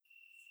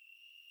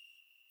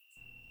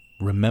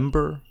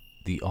Remember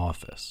The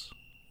Office.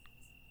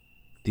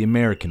 The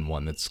American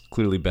one that's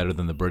clearly better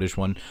than the British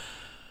one.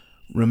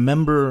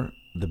 Remember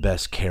the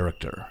best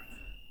character.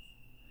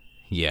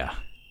 Yeah,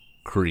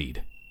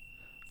 Creed.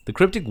 The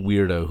cryptic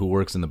weirdo who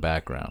works in the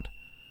background.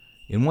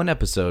 In one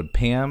episode,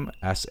 Pam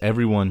asks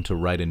everyone to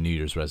write a New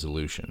Year's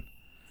resolution.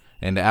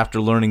 And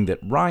after learning that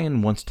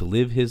Ryan wants to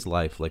live his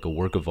life like a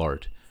work of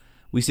art,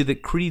 we see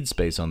that Creed's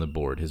space on the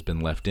board has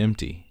been left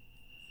empty.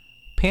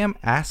 Pam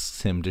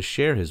asks him to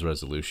share his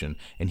resolution,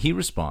 and he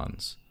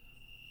responds,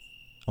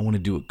 I want to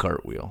do a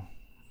cartwheel,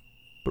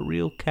 but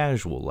real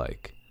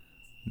casual-like.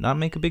 Not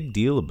make a big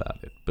deal about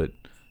it, but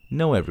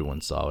know everyone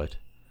saw it.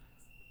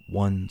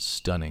 One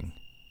stunning,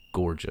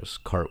 gorgeous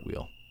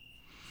cartwheel.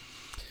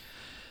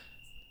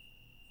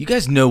 You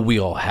guys know we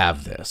all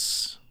have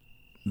this.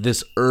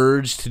 This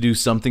urge to do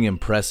something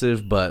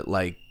impressive, but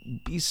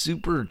be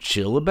super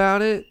chill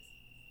about it.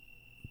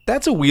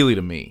 That's a wheelie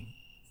to me.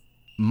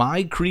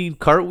 My Creed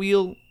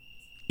cartwheel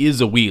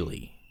is a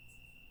wheelie.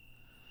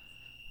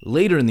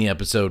 Later in the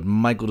episode,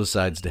 Michael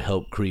decides to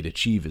help Creed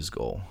achieve his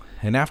goal.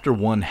 And after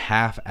one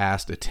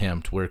half-assed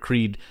attempt where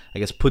Creed,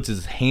 puts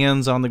his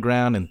hands on the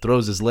ground and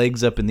throws his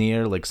legs up in the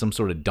air like some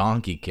sort of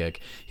donkey kick,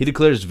 he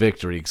declares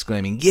victory,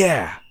 exclaiming,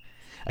 "Yeah,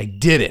 I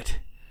did it.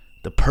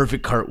 The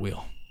perfect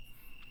cartwheel.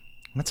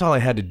 That's all I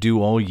had to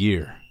do all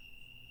year."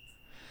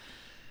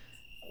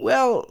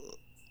 Well,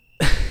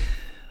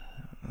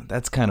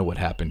 that's kind of what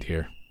happened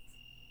here.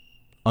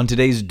 On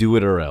today's Do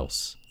It or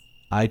Else,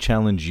 I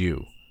challenge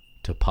you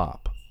to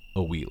pop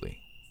a wheelie.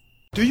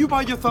 Do you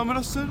buy your thumb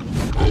medicine?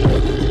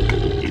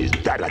 Is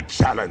that a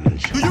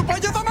challenge? Do you buy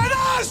your thumb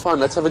medicine? Fine,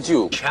 let's have a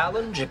duel.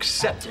 Challenge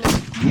accepted.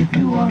 If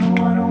you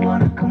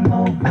wanna come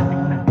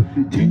over,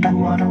 do you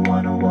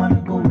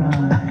wanna go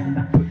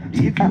ride?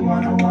 If you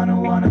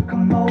wanna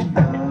come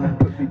over,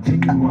 do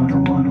you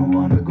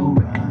wanna go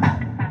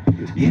ride?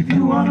 If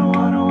you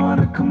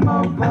wanna come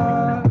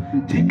over,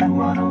 do you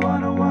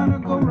wanna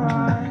go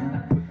ride?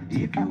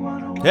 If you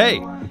wanna.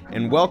 Hey,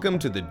 and welcome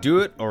to the Do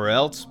It or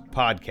Else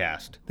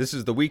podcast. This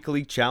is the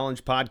weekly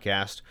challenge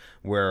podcast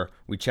where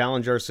we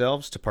challenge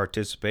ourselves to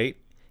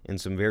participate in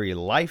some very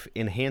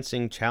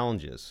life-enhancing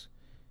challenges.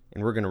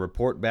 And we're going to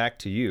report back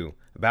to you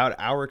about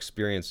our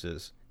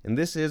experiences. And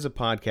this is a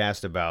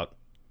podcast about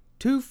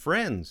two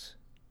friends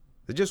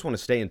that just want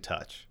to stay in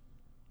touch.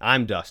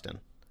 I'm Dustin.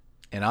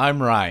 And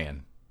I'm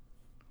Ryan.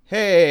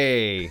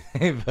 Hey!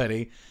 Hey,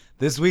 buddy.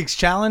 This week's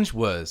challenge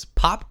was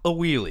pop a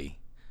wheelie.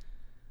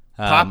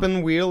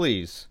 Popping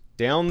wheelies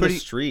down the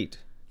street,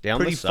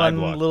 down the sidewalk.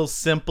 Pretty fun, little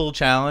simple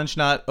challenge,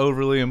 not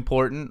overly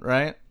important,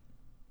 right?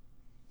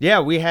 Yeah,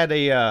 we had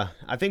I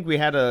think we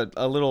had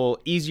a little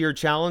easier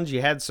challenge.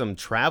 You had some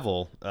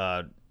travel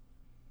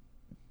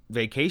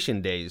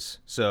vacation days.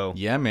 So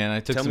yeah, man, I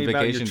took tell some me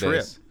about your vacation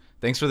trip. days.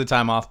 Thanks for the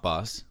time off,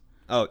 boss.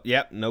 Oh,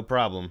 yep, no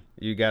problem.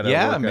 You got to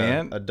work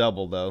man. A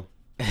double, though.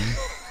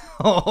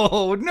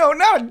 Oh, no,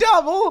 not a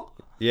double.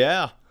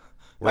 Yeah.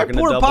 My Working a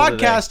poor double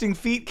podcasting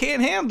feet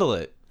can't handle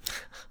it.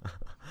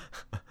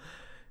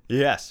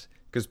 Yes,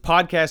 because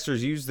podcasters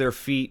use their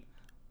feet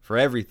for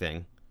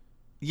everything.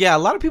 Yeah, a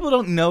lot of people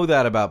don't know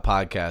that about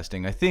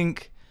podcasting. I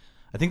think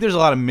there's a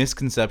lot of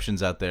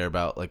misconceptions out there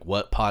about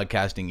what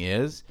podcasting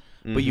is,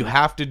 but you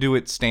have to do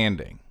it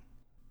standing.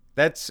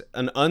 That's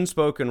an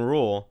unspoken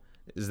rule,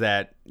 is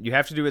that you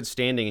have to do it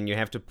standing and you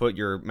have to put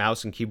your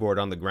mouse and keyboard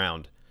on the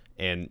ground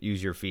and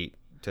use your feet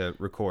to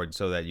record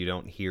so that you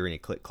don't hear any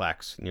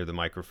click-clacks near the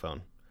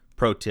microphone.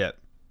 Pro tip.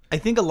 I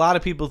think a lot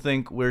of people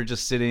think we're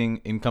just sitting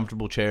in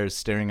comfortable chairs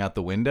staring out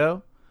the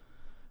window,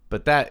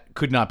 but that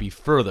could not be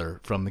further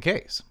from the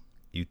case.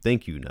 You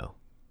think you know,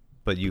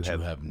 but you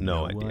have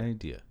no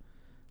idea.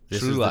 This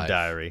True is life. the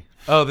diary.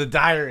 Oh, the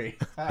diary.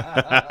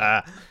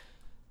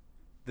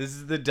 This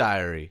is the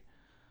diary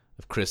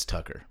of Chris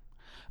Tucker.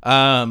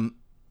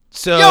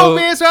 So Yo,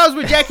 man, so I was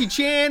with Jackie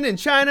Chan in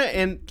China,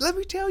 and let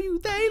me tell you,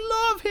 they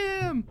love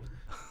him.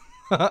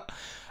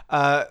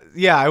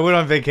 Yeah, I went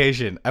on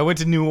vacation. I went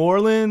to New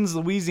Orleans,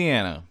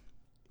 Louisiana.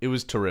 It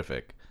was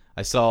terrific.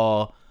 I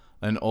saw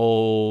an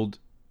old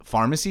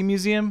pharmacy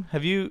museum.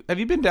 Have you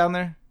been down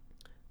there?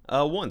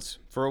 Once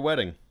for a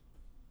wedding.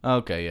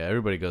 Okay, yeah,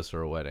 everybody goes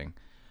for a wedding.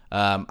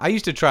 I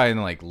used to try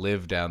and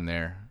live down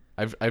there.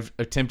 I've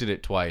attempted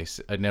it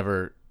twice. I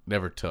never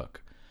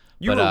took.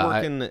 You were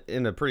working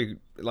in a pretty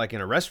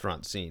in a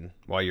restaurant scene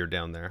while you're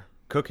down there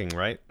cooking,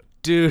 right?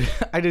 Dude,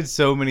 I did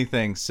so many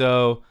things.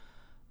 So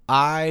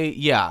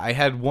I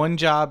had one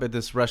job at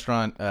this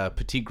restaurant,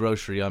 Petite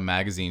Grocery on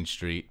Magazine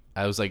Street.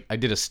 I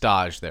did a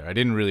stage there. I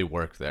didn't really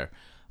work there.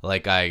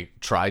 I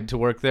tried to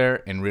work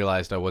there and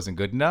realized I wasn't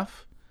good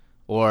enough,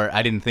 or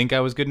I didn't think I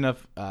was good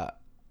enough. I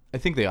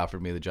think they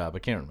offered me the job. I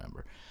can't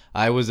remember.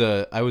 I was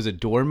a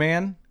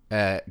doorman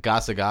at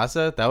Gasa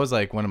Gasa. That was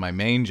one of my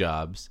main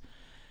jobs,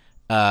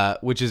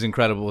 which is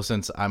incredible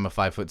since I'm a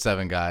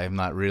 5'7" guy. I'm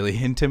not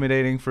really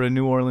intimidating for a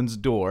New Orleans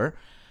door.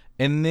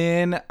 And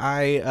then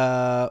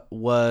I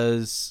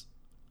was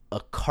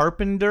a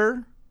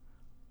carpenter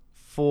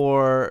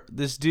for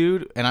this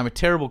dude, and I'm a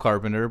terrible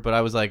carpenter, but I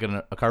was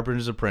a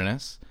carpenter's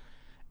apprentice.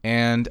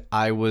 and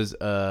I was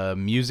a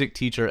music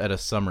teacher at a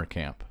summer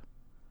camp.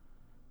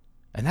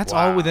 And that's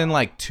all within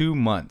like 2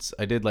 months.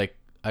 I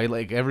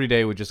every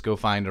day would just go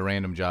find a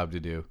random job to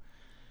do.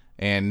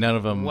 And none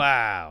of them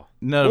Wow.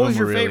 None What of was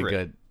them were your really favorite?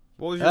 good.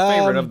 What was your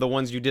favorite of the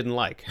ones you didn't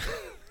like?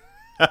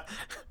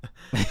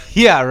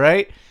 Yeah,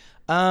 right?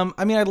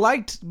 I mean, I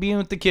liked being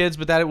with the kids,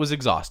 but that it was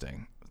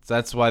exhausting. So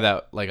that's why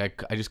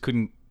I just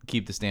couldn't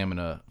keep the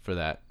stamina for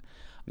that.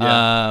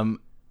 Yeah.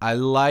 I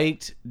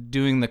liked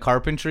doing the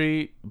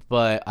carpentry,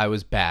 but I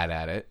was bad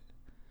at it.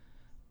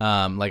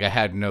 I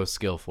had no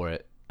skill for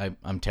it.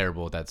 I'm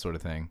terrible at that sort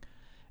of thing.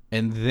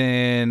 And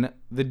then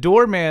the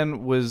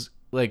doorman was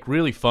like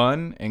really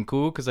fun and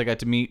cool because I got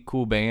to meet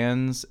cool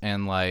bands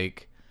and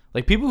like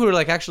people who are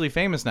like actually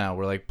famous now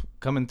were like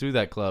coming through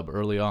that club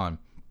early on.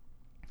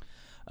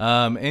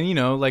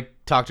 And like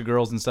talk to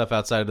girls and stuff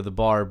outside of the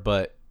bar,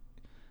 but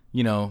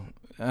I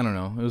don't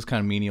know, it was kind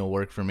of menial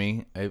work for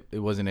me. It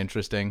wasn't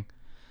interesting.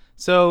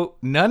 So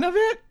none of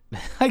it,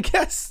 I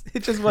guess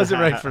it just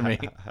wasn't right for me.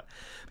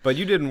 But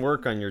you didn't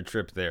work on your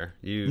trip there.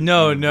 You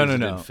No.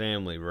 visited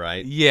family,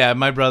 right? Yeah,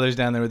 my brother's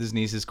down there with his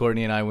nieces.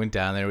 Courtney and I went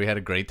down there. We had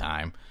a great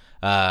time.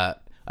 I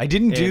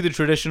didn't do the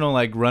traditional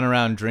like run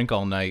around, drink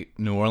all night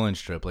New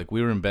Orleans trip. Like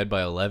we were in bed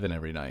by 11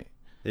 every night.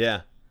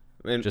 Yeah.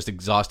 And Just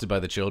exhausted by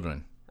the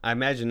children. I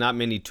imagine not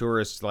many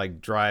tourists like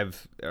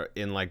drive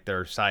in like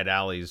their side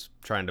alleys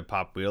trying to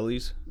pop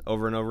wheelies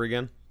over and over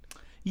again.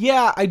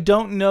 Yeah, I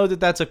don't know that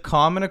that's a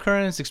common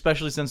occurrence,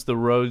 especially since the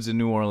roads in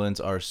New Orleans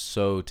are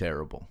so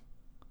terrible.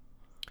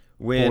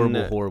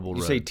 Horrible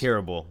You say roads.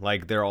 terrible,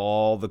 like they're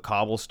all the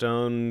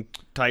cobblestone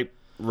type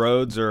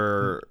roads,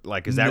 or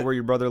like is that where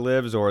your brother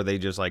lives, or are they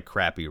just like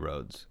crappy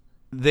roads?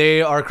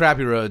 They are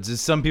crappy roads. As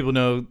some people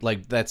know,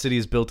 like that city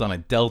is built on a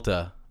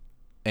delta,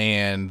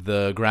 and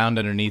the ground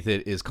underneath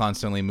it is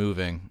constantly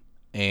moving,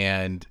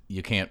 and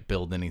you can't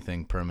build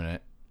anything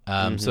permanent.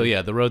 So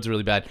yeah, the roads are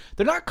really bad.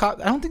 They're not.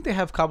 I don't think they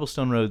have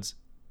cobblestone roads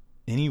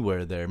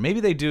anywhere there.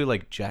 Maybe they do,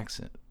 like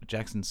Jackson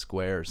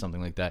Square or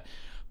something like that.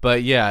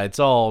 But yeah, it's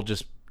all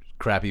just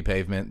crappy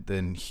pavement,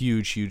 then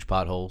huge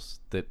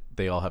potholes that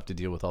they all have to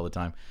deal with all the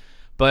time.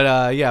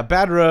 But yeah,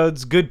 bad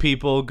roads, good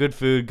people, good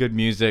food, good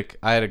music.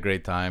 I had a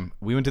great time.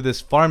 We went to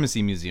this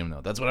pharmacy museum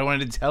though. That's what I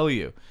wanted to tell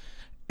you.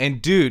 And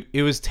dude,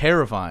 it was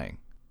terrifying.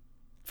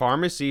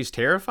 Pharmacy's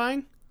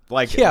terrifying?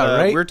 Like, Yeah,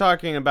 right? We're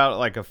talking about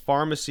like a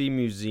pharmacy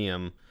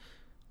museum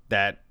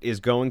that is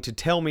going to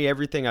tell me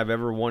everything I've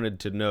ever wanted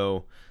to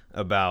know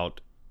about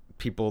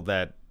people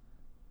that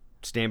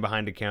stand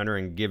behind a counter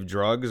and give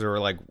drugs, or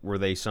like were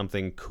they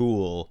something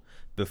cool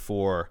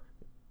before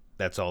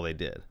that's all they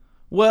did?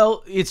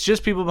 Well, it's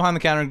just people behind the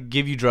counter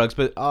give you drugs,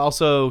 but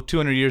also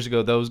 200 years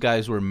ago, those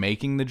guys were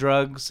making the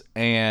drugs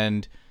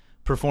and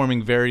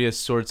performing various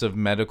sorts of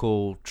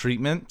medical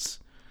treatments.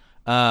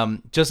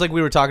 Just like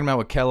we were talking about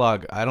with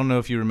Kellogg, I don't know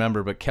if you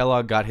remember, but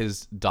Kellogg got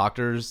his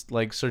doctor's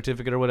like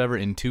certificate or whatever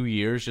in 2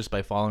 years just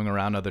by following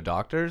around other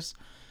doctors.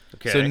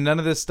 Okay. So none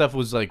of this stuff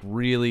was like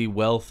really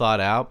well thought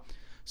out.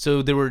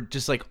 So there were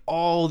just like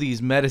all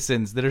these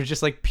medicines that are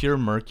just like pure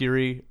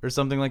mercury or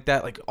something like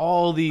that. Like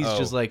all these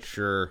just like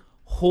sure.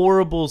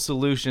 horrible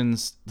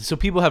solutions. So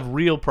people have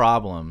real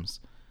problems.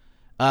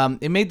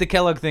 It made the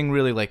Kellogg thing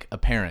really like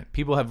apparent.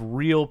 People have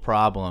real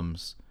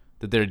problems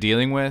that they're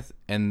dealing with,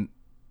 and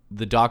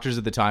the doctors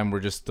at the time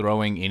were just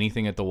throwing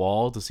anything at the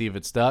wall to see if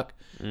it stuck.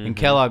 And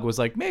Kellogg was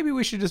like, maybe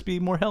we should just be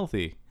more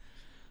healthy.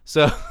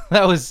 So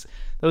that was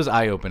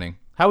eye-opening.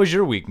 How was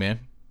your week, man?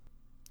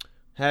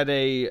 Had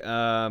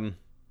a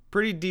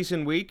pretty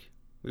decent week.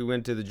 We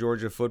went to the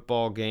Georgia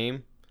football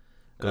game.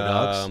 Go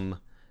Dogs.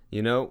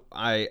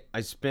 I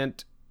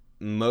spent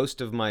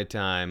most of my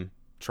time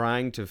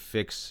trying to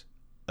fix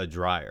a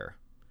dryer.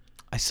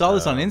 I saw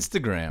this on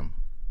Instagram.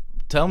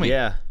 Tell me.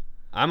 Yeah.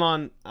 I'm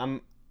on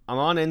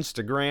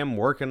Instagram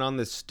working on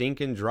this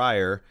stinking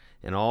dryer,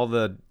 and all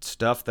the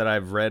stuff that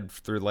I've read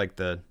through like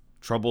the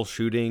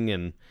troubleshooting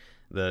and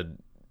the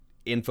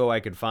info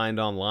I could find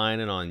online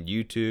and on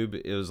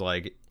YouTube. It was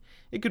like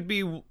it could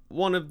be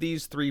one of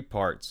these 3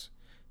 parts,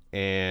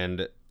 and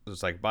it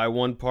was like buy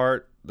one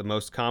part, the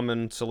most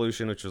common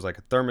solution, which was like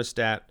a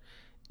thermostat,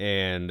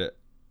 and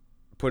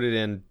put it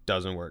in,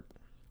 doesn't work.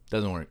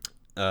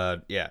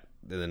 Yeah.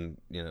 And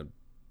then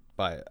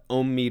buy an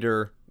ohm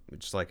meter,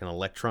 which is like an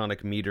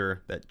electronic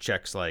meter that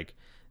checks like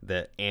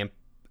the amp,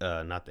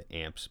 not the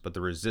amps, but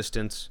the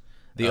resistance,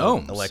 The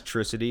ohms.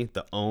 electricity,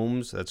 the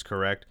ohms. That's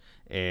correct.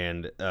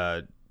 And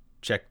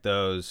check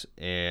those,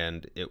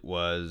 and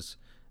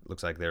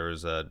looks like there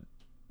was a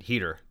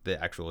heater.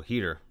 The actual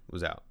heater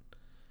was out.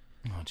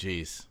 Oh,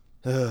 jeez.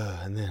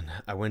 And then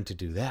I went to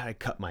do that. I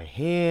cut my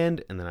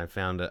hand, and then I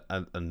found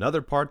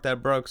another part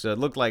that broke. So it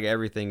looked like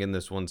everything in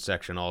this one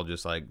section all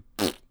just like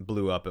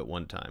blew up at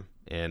one time.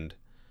 And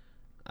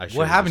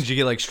What happened? Did you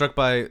get like struck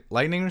by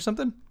lightning or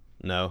something?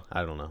 No,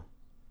 I don't know.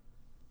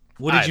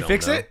 Well, did I you don't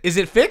fix know. it? Is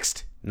it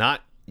fixed?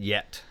 Not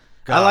yet.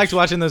 I liked Gosh.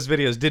 watching those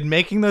videos. Did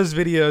making those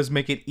videos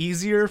make it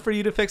easier for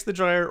you to fix the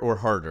dryer or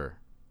harder?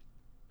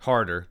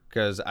 harder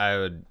because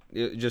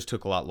it just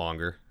took a lot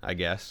longer, I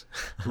guess.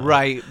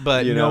 Right,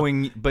 but You know?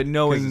 knowing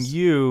 'Cause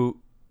you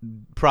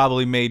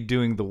probably made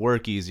doing the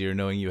work easier,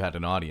 knowing you had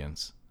an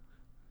audience.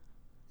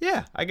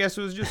 Yeah, I guess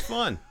it was just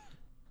fun.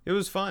 It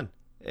was fun.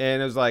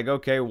 And it was like,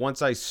 okay,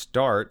 once I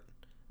start,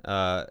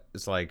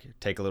 it's like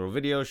take a little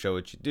video, show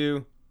what you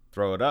do,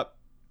 throw it up.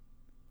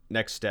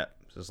 Next step.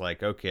 So it's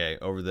like, okay,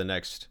 over the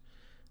next,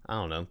 I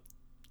don't know,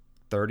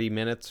 30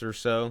 minutes or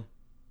so,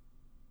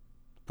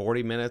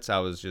 40 minutes, I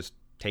was just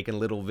taking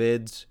little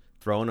vids,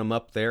 throwing them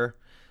up there,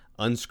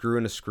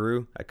 unscrewing a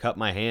screw. I cut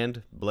my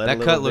hand, bled a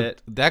little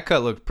bit. That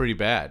cut looked pretty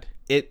bad.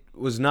 It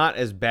was not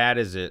as bad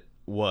as it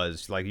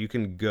was. Like you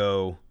can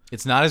go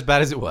It's not as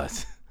bad as it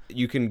was.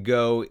 you can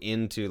go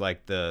into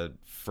like the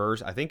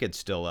first, I think it's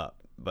still up,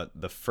 but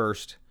the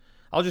first,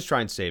 I'll just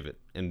try and save it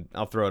and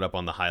I'll throw it up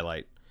on the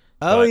highlight.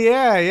 Oh But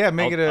yeah,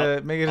 make it I'll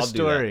a do that.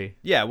 story.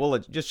 Yeah, well,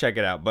 just check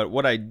it out. But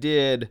what I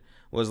did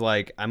was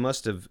like, I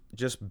must have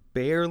just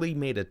barely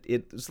made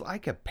it was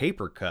like a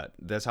paper cut.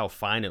 That's how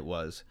fine it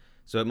was.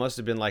 So it must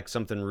have been like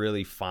something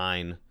really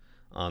fine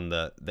on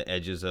the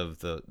edges of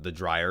the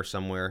dryer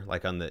somewhere,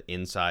 like on the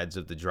insides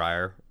of the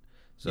dryer.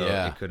 So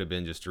Yeah. it could have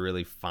been just a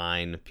really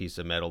fine piece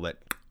of metal that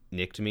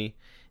nicked me.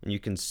 And you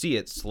can see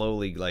it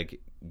slowly like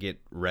get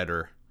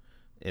redder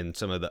in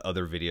some of the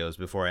other videos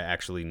before I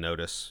actually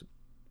notice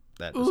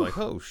that. It's like,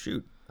 oh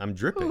shoot, I'm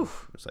dripping.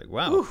 It's like,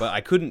 wow, but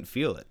I couldn't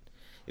feel it.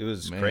 It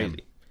was Man.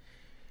 crazy.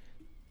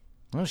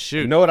 Oh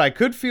shoot. You know what I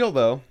could feel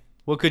though?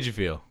 What could you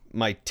feel?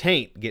 My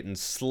taint getting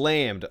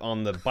slammed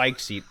on the bike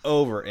seat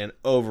over and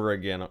over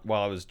again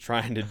while I was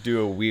trying to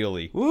do a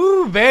wheelie.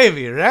 Woo,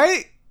 baby,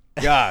 right?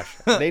 Gosh,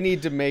 they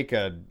need to make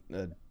a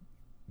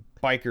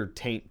biker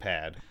taint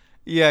pad.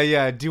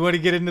 Yeah. Do you want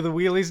to get into the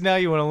wheelies now?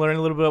 You want to learn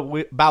a little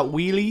bit about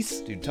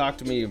wheelies? Dude, talk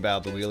to me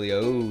about the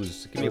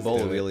wheelios. Give me a Let's bowl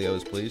do of it.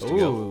 wheelios, please. To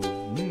go.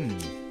 Ooh.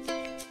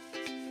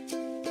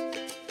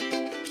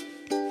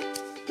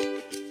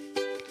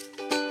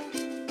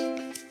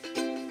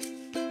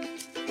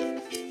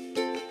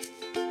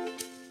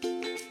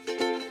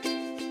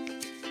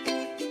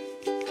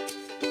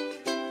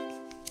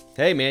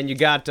 Hey, man, you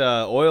got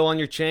oil on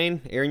your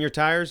chain, air in your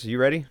tires? You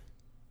ready?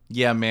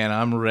 Yeah, man,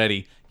 I'm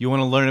ready. You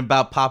want to learn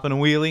about popping a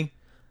wheelie?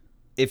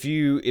 If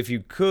you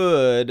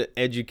could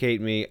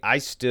educate me, I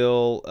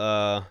still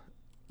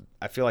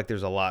I feel like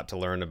there's a lot to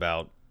learn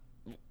about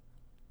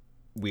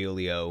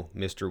Wheelio,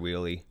 Mr.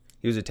 Wheelie.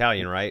 He was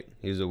Italian, right?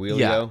 He was a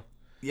Wheelio.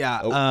 Yeah.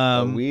 Oh,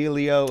 a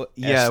Wheelio.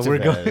 Yeah, we're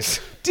going. Estevez.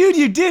 Dude,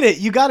 you did it.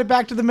 You got it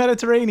back to the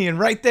Mediterranean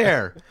right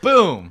there.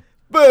 Boom.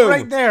 Boom.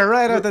 Right there,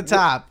 right at the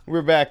top.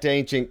 We're back to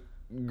ancient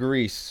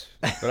Greece,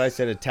 but I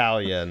said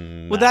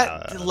Italian. Well,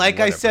 that, like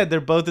I whatever. said, they're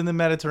both in the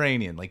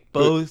Mediterranean. Like,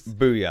 both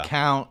Booyah.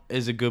 count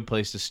is a good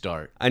place to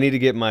start. I need to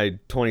get my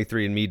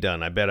 23andMe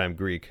done. I bet I'm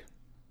Greek.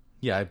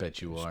 Yeah, I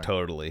bet you are.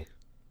 Totally.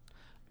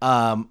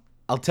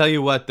 I'll tell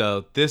you what,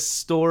 though. This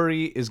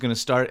story is going to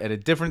start at a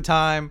different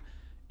time.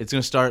 It's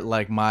going to start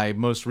like my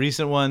most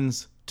recent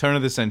ones, turn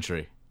of the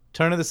century.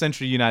 Turn of the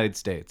century United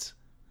States.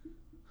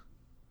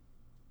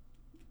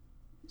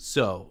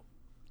 So,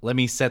 let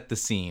me set the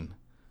scene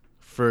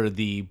for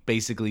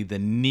basically the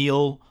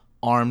Neil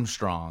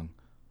Armstrong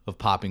of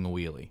popping a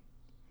wheelie.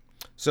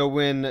 So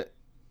when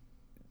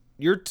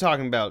you're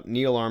talking about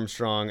Neil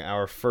Armstrong,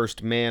 our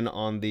first man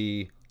on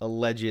the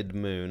alleged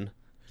moon,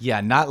 Yeah,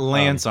 not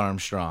Lance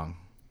Armstrong,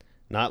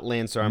 not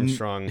Lance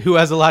Armstrong. who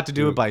has a lot to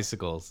do with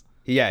bicycles.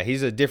 Yeah,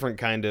 he's a different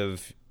kind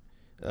of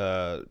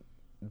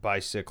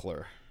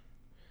bicycler.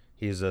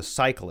 He's a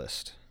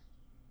cyclist.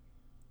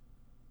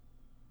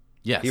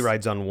 Yes. He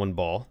rides on one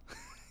ball.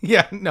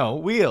 Yeah, no,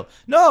 wheel.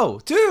 No,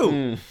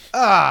 two.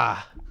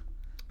 Ah.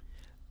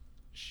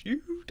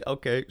 Shoot.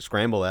 Okay,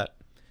 scramble that.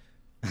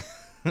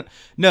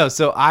 No,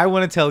 so I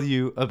want to tell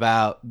you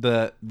about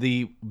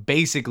the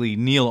basically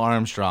Neil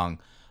Armstrong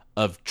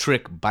of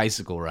trick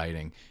bicycle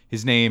riding.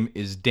 His name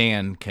is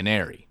Dan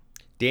Canary.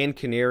 Dan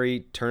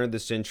Canary, turn of the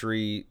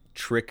century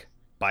trick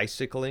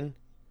bicycling.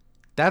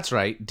 That's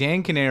right.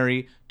 Dan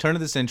Canary, turn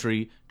of the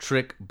century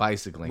trick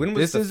bicycling. When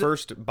was This the is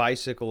first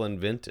bicycle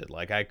invented?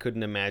 Like, I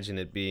couldn't imagine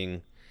it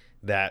being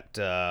that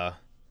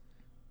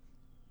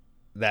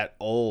that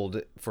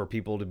old for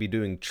people to be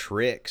doing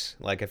tricks.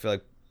 Like, I feel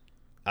like,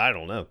 I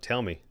don't know.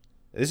 Tell me.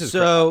 This is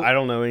So- I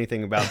don't know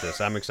anything about this.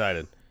 I'm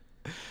excited.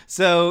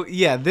 So,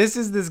 yeah, this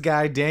is this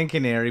guy, Dan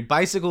Canary.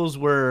 Bicycles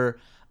were,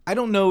 I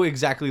don't know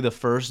exactly the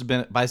first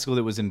bicycle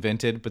that was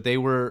invented, but they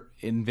were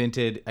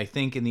invented, I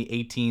think, in the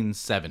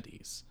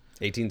 1870s.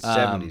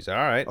 1870s. All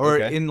right. Or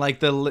okay. in like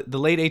the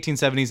late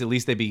 1870s, at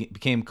least they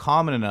became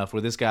common enough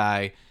where this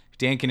guy,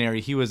 Dan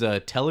Canary, he was a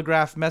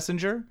telegraph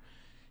messenger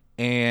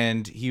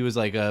and he was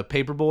like a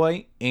paper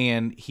boy,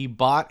 and he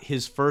bought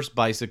his first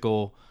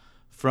bicycle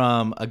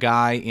from a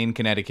guy in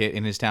Connecticut,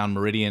 in his town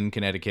Meridian,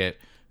 Connecticut,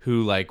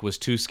 who like was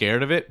too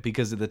scared of it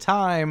because at the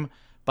time,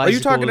 Are you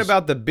talking bicycles-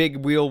 about the big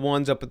wheel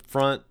ones up at the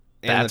front?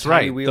 And That's the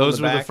tiny right. Wheel Those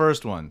in were the back?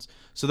 first ones.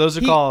 So those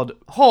are called.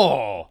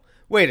 Oh,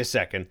 wait a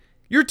second.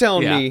 You're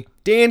telling Yeah. me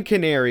Dan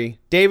Canary,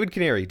 David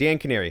Canary, Dan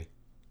Canary,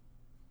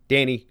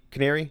 Danny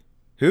Canary,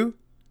 who?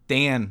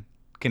 Dan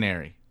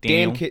Canary.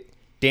 Dan, Daniel.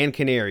 Dan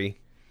Canary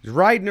is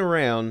riding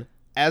around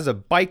as a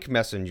bike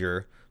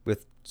messenger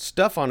with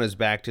stuff on his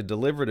back to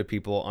deliver to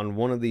people on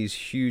one of these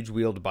huge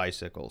wheeled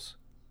bicycles.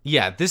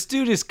 Yeah, this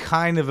dude is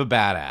kind of a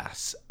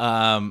badass.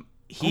 Oh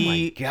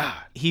my God.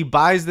 He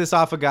buys this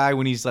off a guy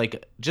when he's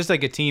like just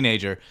like a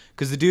teenager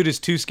because the dude is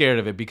too scared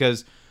of it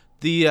because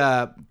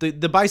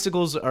the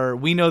bicycles are,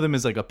 we know them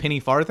as like a penny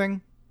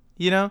farthing,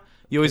 you know?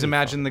 You always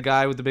imagine the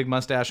guy with the big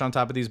mustache on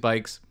top of these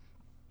bikes.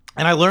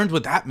 And I learned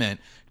what that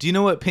meant. Do you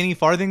know what penny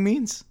farthing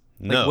means?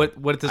 No. Like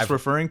what this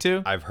referring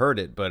to? I've heard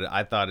it, but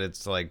I thought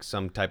it's like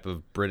some type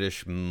of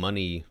British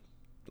money.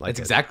 That's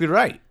exactly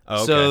right. Oh,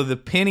 okay. So the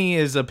penny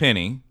is a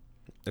penny.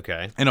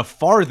 Okay. And a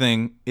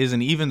farthing is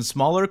an even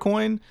smaller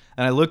coin.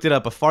 And I looked it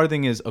up. A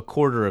farthing is a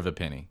quarter of a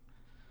penny.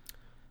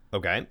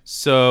 Okay.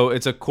 So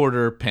it's a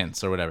quarter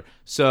pence or whatever.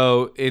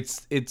 So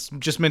it's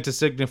just meant to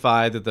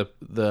signify that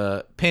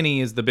the penny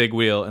is the big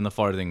wheel and the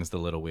farthing is the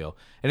little wheel.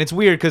 And it's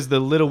weird because the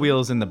little wheel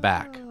is in the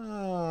back.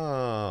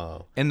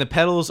 Oh. And the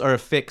pedals are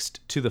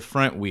affixed to the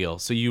front wheel.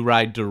 So you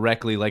ride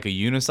directly like a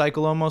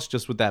unicycle almost,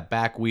 just with that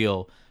back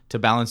wheel to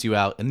balance you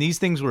out. And these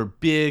things were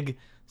big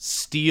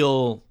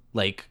steel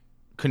like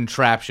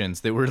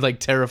contraptions that were like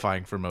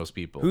terrifying for most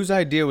people. Whose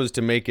idea was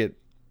to make it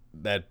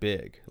that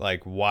big?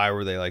 Like, why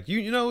were they like,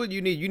 you know what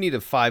you need? You need a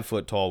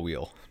 5-foot tall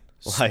wheel.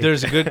 Like,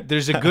 there's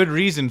a good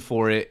reason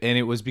for it, and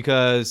it was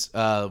because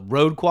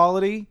road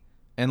quality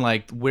and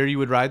like where you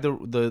would ride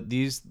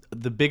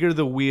the bigger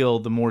the wheel,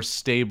 the more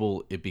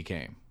stable it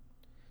became.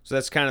 So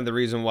that's kind of the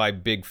reason why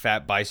big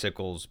fat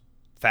bicycles,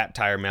 fat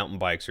tire mountain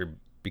bikes are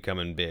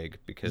becoming big,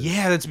 because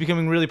Yeah, that's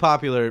becoming really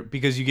popular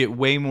because you get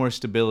way more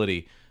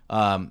stability.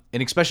 And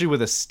especially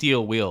with a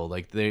steel wheel,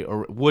 like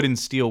or wooden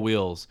steel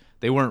wheels,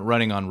 they weren't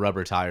running on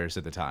rubber tires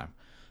at the time.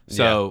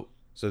 So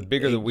So the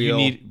bigger the wheel,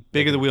 you need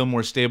bigger the wheel,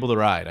 more stable to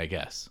ride, I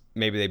guess.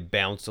 maybe they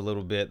bounce a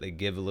little bit, they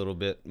give a little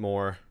bit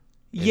more.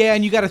 Yeah,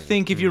 and you got to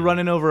think if you're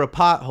running over a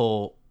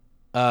pothole,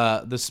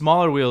 the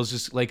smaller wheels,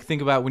 just like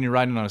think about when you're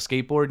riding on a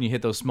skateboard and you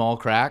hit those small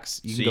cracks,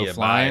 you See can ya, go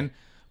flying. bye.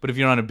 But if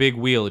you're on a big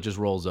wheel, it just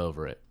rolls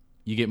over it.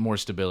 You get more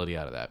stability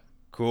out of that.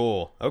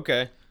 Cool.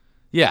 Okay.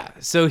 Yeah,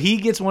 so he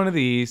gets one of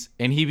these,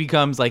 and he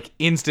becomes like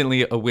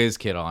instantly a whiz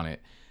kid on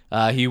it.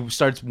 He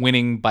starts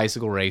winning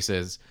bicycle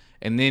races,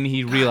 and then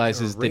he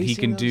realizes that he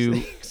can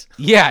do.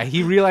 Yeah,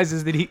 he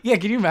realizes that he. Yeah,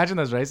 can you imagine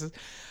those races?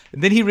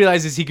 And then he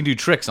realizes he can do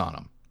tricks on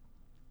them,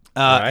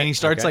 and he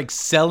starts like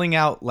selling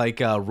out like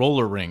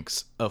roller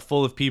rinks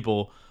full of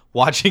people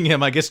watching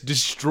him, I guess,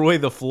 destroy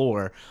the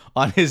floor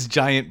on his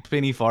giant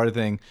penny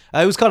farthing.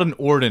 It was called an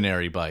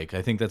ordinary bike.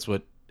 I think that's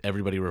what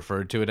everybody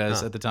referred to it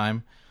as at the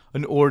time.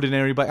 An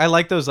ordinary bike. I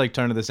like those like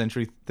turn of the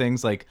century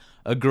things. Like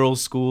a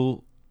girls'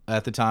 school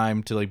at the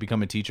time to like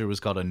become a teacher was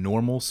called a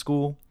normal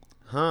school.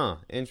 Huh.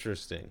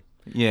 Interesting.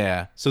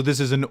 Yeah. So this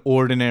is an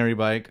ordinary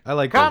bike. I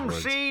like those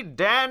words. see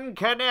Dan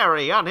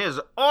Canary on his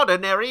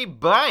ordinary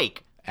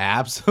bike.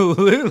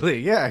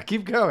 Absolutely. Yeah,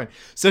 keep going.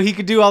 So he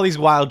could do all these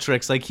wild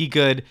tricks. Like he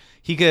could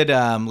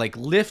like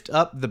lift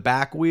up the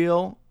back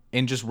wheel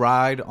and just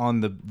ride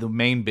on the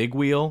main big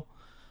wheel.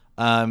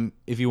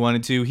 If you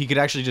wanted to, he could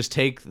actually just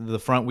take the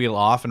front wheel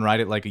off and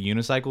ride it like a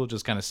unicycle,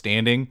 just kind of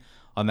standing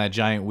on that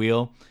giant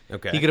wheel.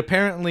 Okay. He could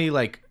apparently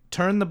like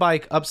turn the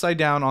bike upside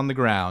down on the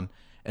ground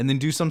and then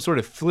do some sort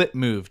of flip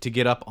move to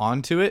get up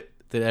onto it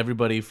that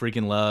everybody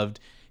freaking loved.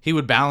 He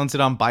would balance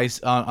it on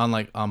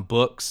on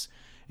books,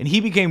 and he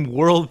became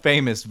world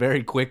famous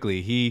very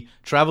quickly. He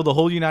traveled the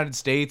whole United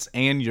States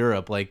and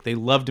Europe. Like they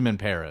loved him in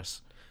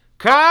Paris.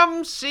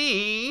 Come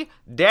see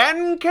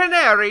Dan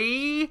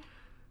Canary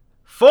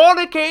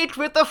fornicate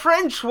with a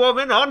French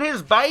woman on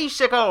his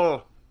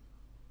bicycle.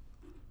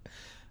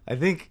 I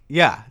think,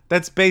 yeah,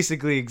 that's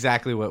basically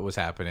exactly what was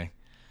happening.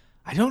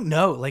 I don't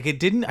know. Like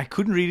I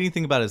couldn't read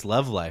anything about his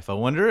love life. I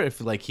wonder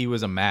if like he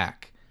was a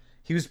Mac.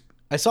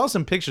 I saw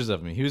some pictures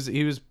of him.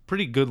 He was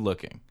pretty good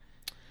looking.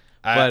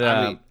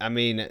 But I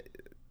mean,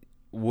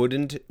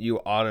 wouldn't you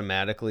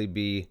automatically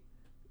be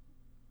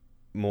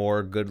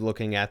more good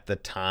looking at the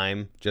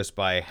time just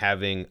by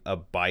having a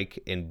bike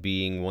and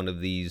being one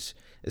of these,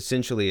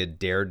 essentially a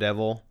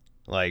daredevil?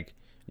 Like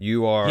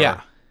you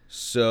are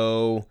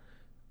so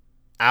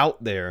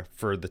out there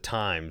for the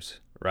times,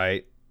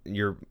 right?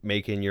 You're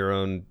making your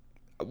own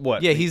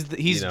what? Yeah, he's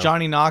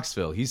Johnny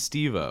Knoxville. He's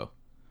Steve-O.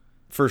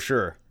 For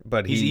sure.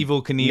 But he's he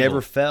Evil Knievel.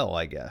 Never fell,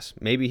 I guess.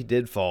 Maybe he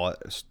did fall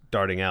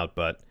starting out,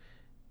 but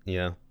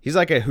he's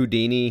like a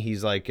Houdini.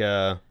 He's like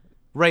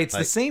right. It's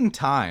the same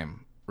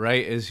time,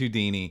 right, as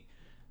Houdini.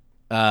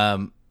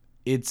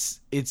 It's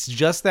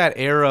just that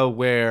era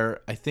where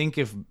I think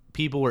if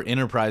people were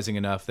enterprising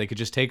enough, they could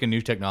just take a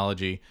new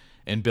technology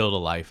and build a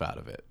life out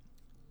of it.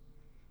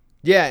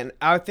 Yeah, and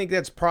I think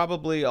that's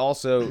probably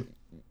also,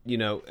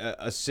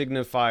 a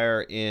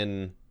signifier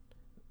in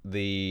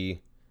the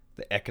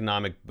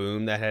economic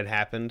boom that had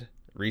happened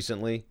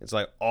recently. It's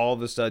like all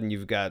of a sudden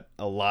you've got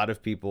a lot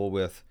of people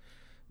with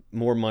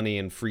more money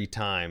and free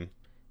time,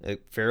 a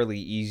fairly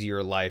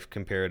easier life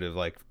comparative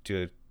like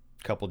to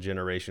a couple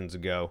generations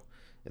ago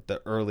at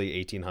the early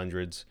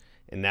 1800s.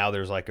 and now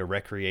there's like a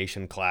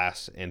recreation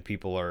class, and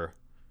people are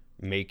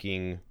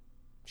making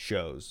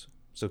shows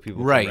so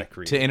people Right, can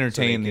recreate to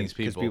entertain these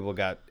because people. people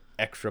got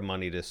extra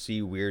money to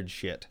see weird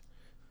shit.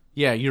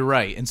 Yeah, you're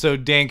right. And so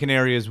Dan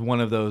Canary is one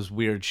of those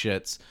weird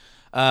shits.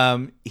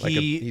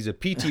 He's a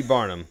P.T.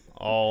 Barnum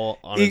all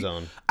on his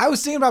own. I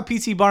was thinking about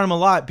P.T. Barnum a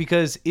lot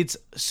because it's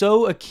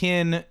so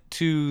akin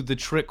to the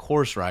trick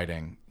horse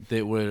riding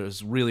that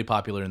was really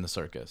popular in the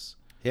circus.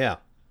 Yeah.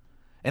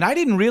 And I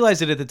didn't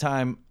realize it at the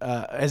time,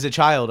 as a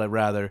child,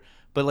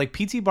 but like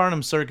P.T.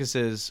 Barnum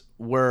circuses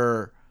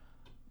were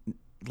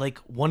like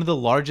one of the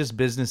largest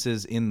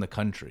businesses in the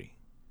country.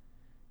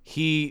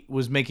 He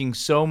was making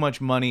so much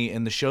money,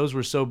 and the shows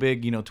were so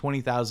big,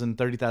 20,000,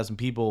 30,000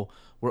 people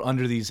were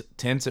under these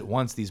tents at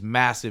once, these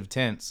massive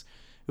tents.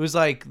 It was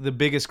like the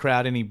biggest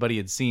crowd anybody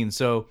had seen.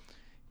 So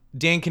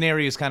Dan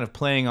Canary is kind of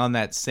playing on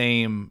that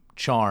same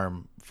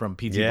charm from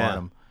P.T.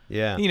 Barnum.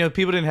 Yeah.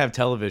 People didn't have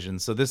television,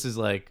 so this is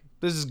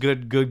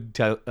good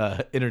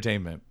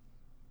entertainment.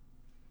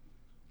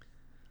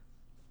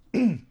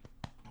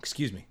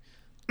 Excuse me.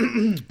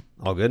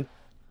 All good?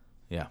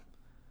 Yeah.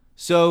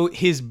 So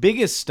his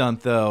biggest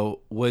stunt, though,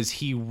 was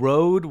he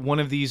rode one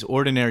of these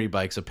ordinary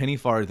bikes, a penny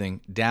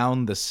farthing,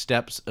 down the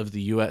steps of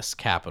the U.S.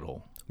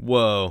 Capitol.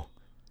 Whoa.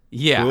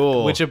 Yeah,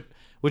 Cool.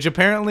 which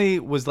apparently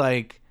was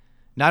like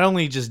not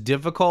only just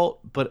difficult,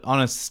 but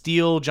on a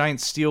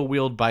giant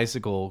steel-wheeled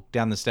bicycle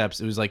down the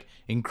steps, it was like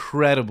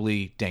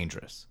incredibly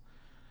dangerous.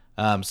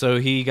 So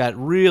he got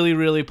really,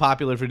 really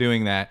popular for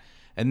doing that.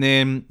 And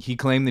then he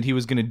claimed that he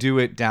was going to do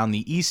it down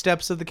the east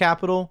steps of the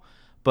Capitol,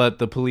 but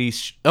the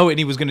police... and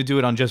he was going to do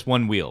it on just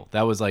one wheel.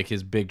 That was like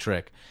his big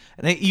trick.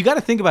 And you got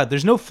to think about it.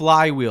 There's no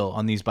flywheel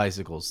on these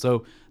bicycles,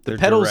 so the They're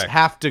pedals direct.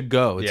 have to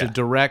go. It's a Yeah.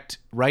 direct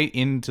right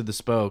into the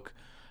spoke.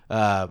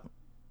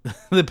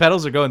 The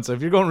pedals are going, so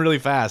if you're going really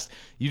fast,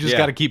 you just Yeah.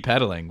 got to keep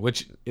pedaling,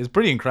 which is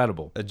pretty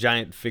incredible. A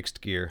giant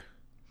fixed gear.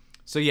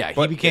 So yeah,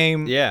 But he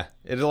became... it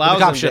allows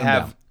cops him shut to him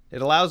have down.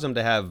 it allows him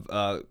to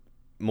have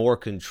more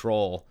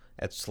control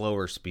at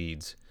slower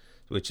speeds,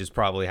 which is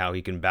probably how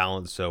he can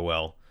balance so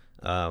well.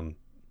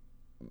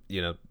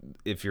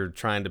 If you're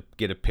trying to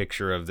get a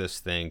picture of this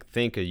thing,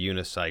 think a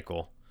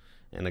unicycle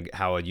and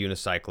how a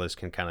unicyclist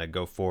can kind of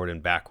go forward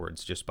and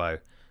backwards just by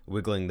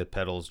wiggling the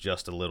pedals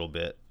just a little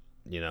bit.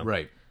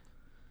 Right.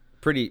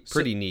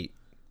 Pretty neat.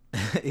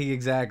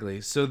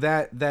 Exactly. So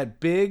that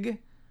big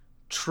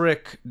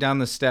trick down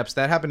the steps,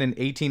 that happened in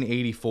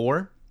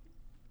 1884.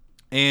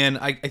 And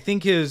I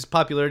think his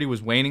popularity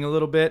was waning a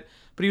little bit,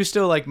 but he was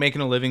still like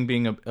making a living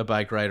being a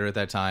bike rider at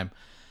that time.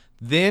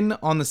 Then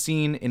on the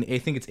scene in, I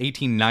think it's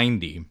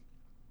 1890,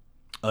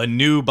 a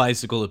new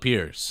bicycle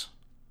appears.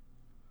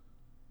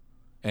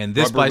 And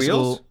this Rubber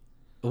bicycle... wheels?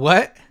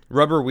 What?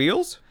 Rubber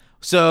wheels?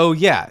 So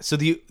yeah, so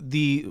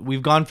the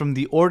we've gone from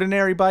the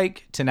ordinary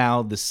bike to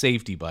now the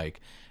safety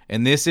bike,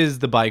 and this is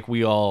the bike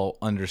we all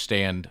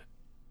understand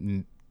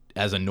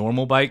as a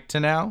normal bike to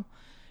now.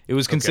 It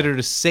was considered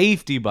a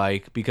safety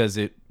bike because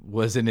it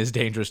wasn't as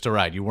dangerous to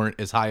ride. You weren't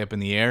as high up in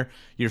the air.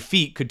 Your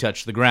feet could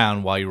touch the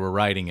ground while you were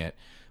riding it,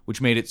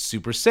 which made it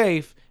super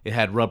safe. It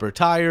had rubber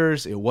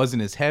tires. It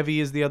wasn't as heavy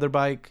as the other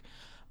bike,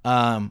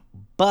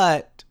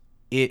 but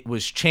it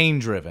was chain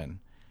driven,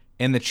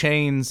 and the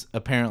chains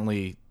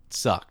apparently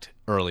sucked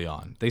early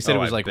on. They said it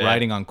was I like bet.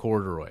 riding on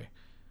corduroy.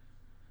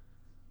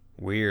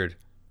 Weird.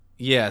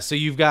 Yeah, so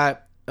you've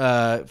got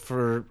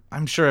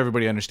I'm sure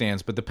everybody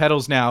understands, but the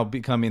pedals now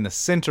become in the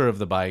center of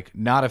the bike,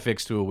 not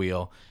affixed to a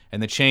wheel,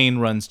 and the chain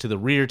runs to the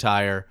rear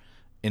tire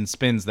and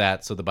spins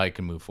that so the bike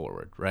can move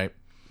forward, right?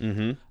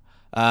 Mm-hmm.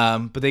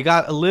 But they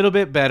got a little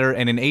bit better,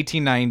 and in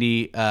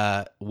 1890,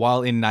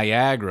 while in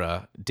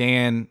Niagara,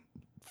 Dan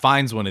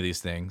finds one of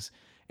these things,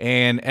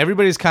 and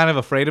everybody's kind of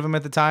afraid of him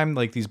at the time.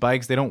 Like, these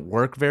bikes, they don't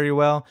work very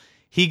well.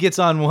 He gets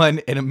on one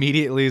and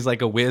immediately is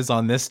like a whiz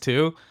on this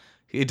too.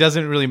 It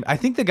doesn't really... I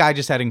think the guy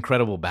just had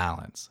incredible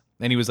balance,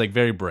 and he was like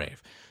very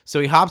brave.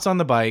 So he hops on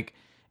the bike,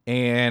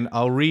 and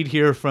I'll read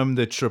here from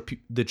the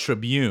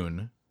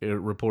Tribune. It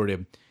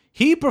reported,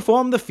 he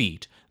performed the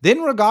feat,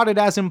 then regarded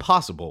as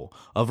impossible,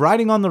 of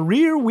riding on the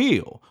rear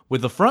wheel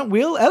with the front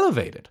wheel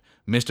elevated.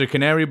 Mr.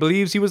 Canary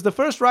believes he was the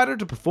first rider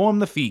to perform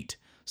the feat.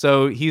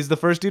 So he's the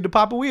first dude to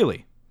pop a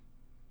wheelie.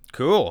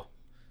 Cool.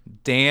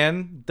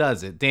 Dan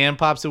does it. Dan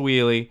pops a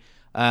wheelie,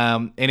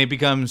 and it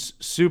becomes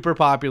super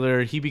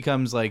popular. He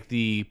becomes like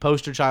the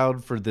poster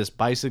child for this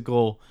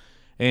bicycle.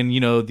 And,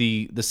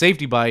 the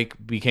safety bike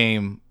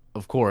became,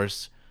 of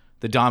course,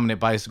 the dominant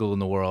bicycle in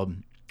the world.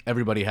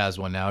 Everybody has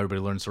one now.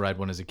 Everybody learns to ride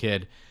one as a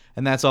kid.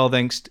 And that's all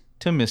thanks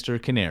to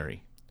Mr.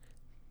 Canary.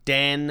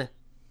 Dan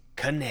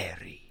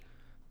Canary.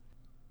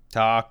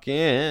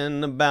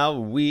 Talking about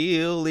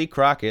Wheelie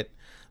Crockett.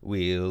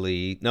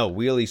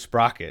 Wheelie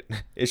Sprocket.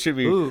 It should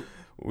be Ooh.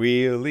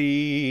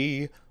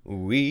 Wheelie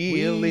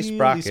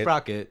Sprocket.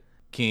 Sprocket.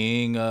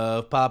 King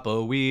of Papa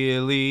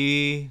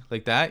Wheelie.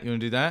 Like that? You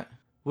want to do that?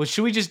 Well,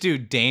 should we just do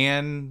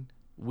Dan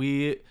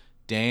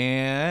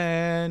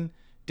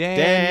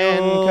Dan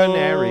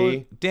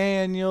Canary.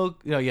 Daniel.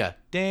 Oh, yeah.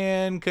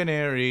 Dan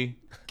Canary,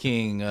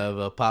 king of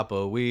a Papa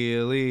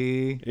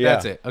Wheelie. Yeah.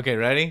 That's it. Okay,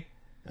 ready?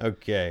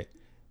 Okay.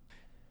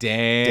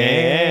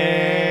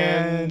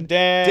 Dan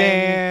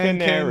Canary,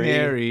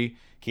 Canary,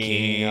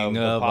 king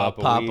of a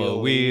Papa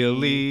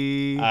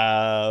Wheelie.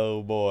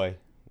 Oh, boy.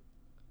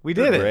 We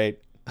did it. Great.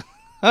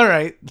 All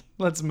right,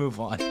 let's move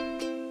on.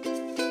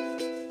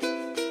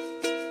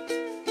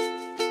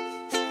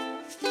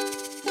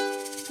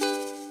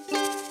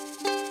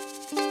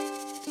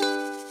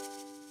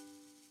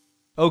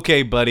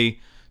 Okay, buddy.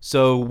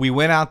 So we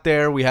went out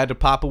there. We had to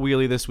pop a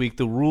wheelie this week.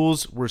 The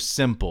rules were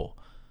simple.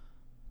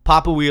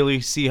 Pop a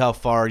wheelie, see how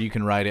far you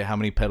can ride it, how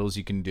many pedals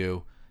you can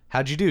do.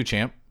 How'd you do,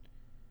 champ?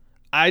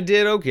 I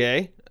did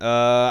okay.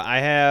 I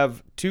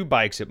have 2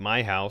 bikes at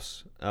my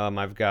house.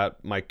 I've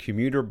got my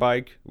commuter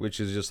bike, which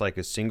is just like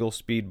a single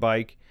speed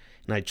bike,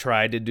 and I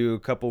tried to do a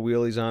couple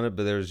wheelies on it,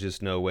 but there was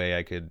just no way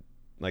I could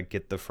like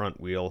get the front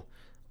wheel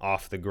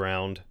off the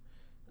ground.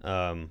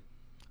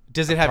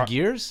 Does it have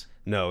gears?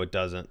 No, it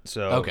doesn't.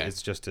 So Okay.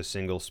 It's just a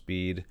single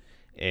speed,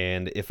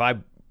 and if I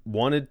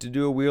wanted to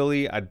do a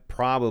wheelie, I'd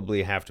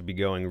probably have to be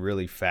going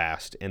really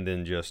fast and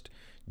then just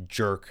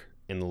jerk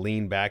and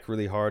lean back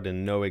really hard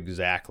and know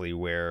exactly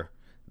where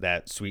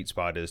that sweet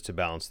spot is to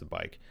balance the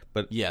bike.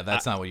 But Yeah,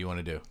 that's not what you want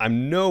to do.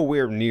 I'm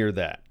nowhere near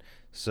that.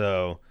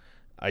 So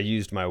I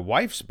used my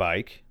wife's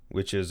bike,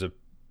 which is a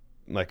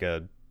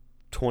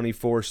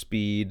 24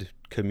 speed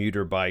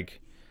commuter bike.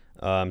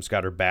 It's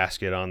got her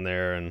basket on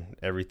there and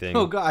everything.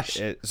 Oh, gosh.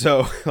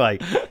 So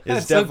like, it's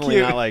That's so definitely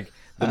cute. not like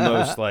the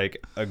most like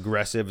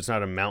aggressive. It's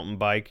not a mountain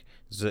bike.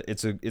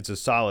 It's a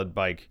solid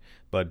bike,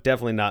 but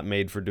definitely not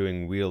made for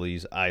doing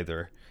wheelies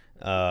either.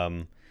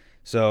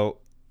 So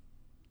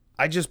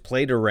I just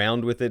played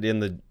around with it in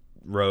the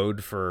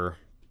road for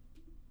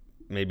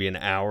maybe an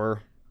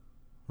hour.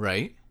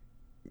 Right?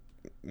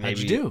 Maybe, How'd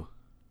you do?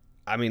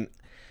 I mean,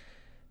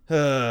 Did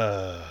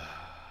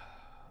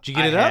you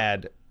get it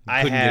up?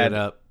 I Couldn't had get it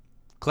up.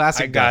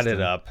 Classic I got Dustin.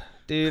 it up,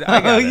 dude.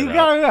 I got Oh, it you up.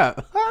 got it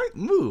up. All right,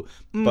 moo.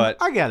 But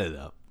I got it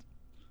up.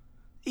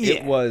 Yeah,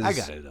 it was. I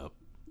got it up.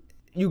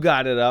 You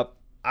got it up.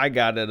 I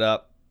got it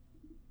up,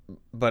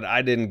 but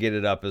I didn't get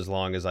it up as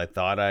long as I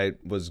thought I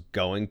was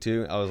going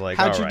to. I was like,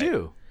 How'd all you right.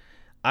 do?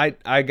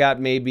 I got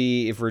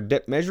maybe, if we're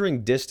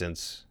measuring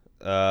distance,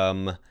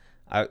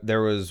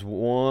 there was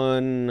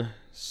one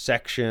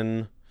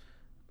section.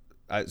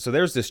 So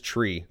there's this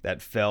tree that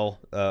fell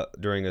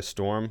during a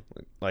storm,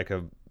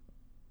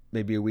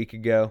 maybe a week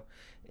ago,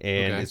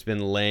 and Okay. it's been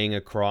laying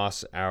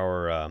across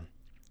our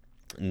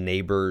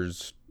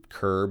neighbor's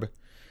curb,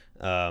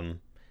 and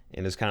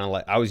it's kind of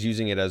like I was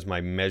using it as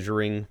my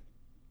measuring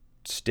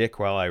stick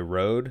while I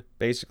rode,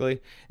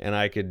 basically, and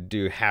I could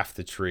do half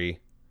the tree,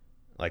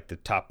 like the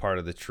top part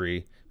of the tree.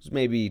 It was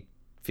maybe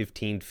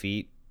 15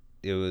 feet.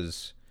 It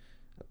was,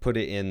 I put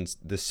it in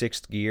the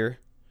 6th gear,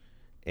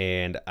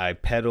 and I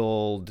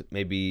pedaled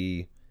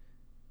maybe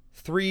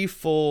 3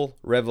 full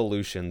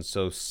revolutions,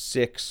 so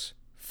 6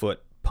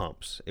 foot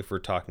pumps, if we're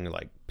talking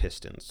like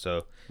pistons.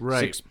 So Right.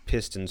 6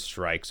 piston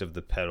strikes of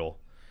the pedal.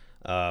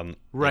 Right.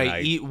 and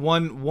I- Eat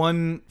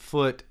one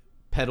foot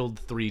pedaled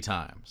 3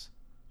 times.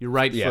 Your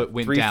right Yeah, foot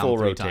went 3 down full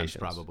 3 rotations. times,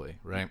 probably.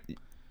 Right.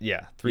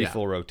 Yeah, 3 Yeah.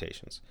 full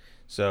rotations.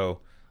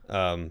 So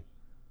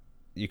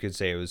you could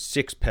say it was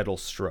 6 pedal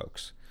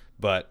strokes.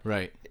 But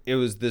Right. it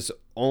was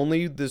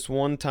only this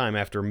one time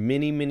after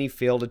many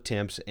failed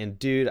attempts, and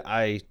dude,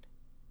 I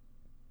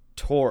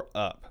tore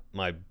up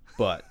my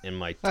butt in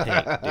my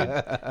tank,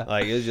 dude.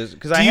 Like, it was just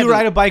because Do you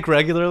ride a bike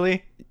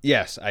regularly?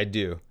 Yes, I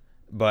do.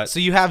 But So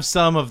you have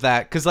some of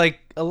that, because like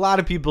a lot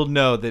of people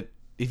know that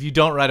if you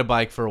don't ride a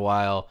bike for a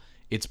while,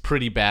 it's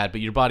pretty bad,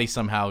 but your body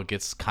somehow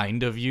gets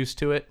kind of used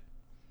to it.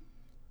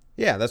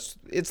 yeah,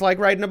 it's like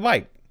riding a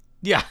bike.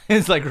 Yeah,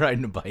 it's like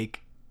riding a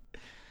bike.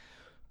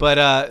 But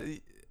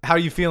how are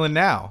you feeling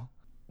now?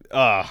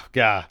 Oh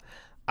god,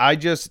 I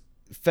just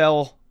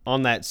fell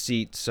on that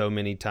seat so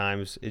many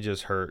times. It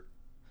just hurt.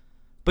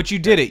 But you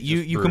did it. Just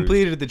You bruised.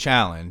 completed the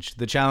challenge.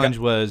 The challenge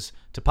was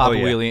to pop Oh, a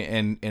yeah.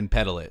 wheelie and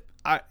pedal it.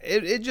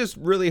 It just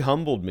really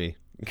humbled me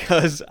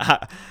because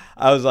I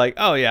was like,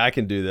 oh yeah, I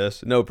can do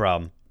this, no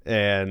problem.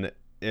 And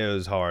it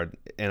was hard,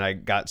 and I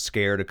got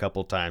scared a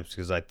couple times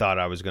because I thought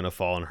I was gonna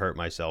fall and hurt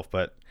myself.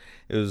 But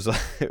it was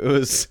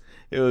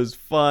it was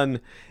fun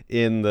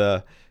in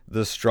the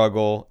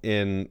struggle.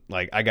 In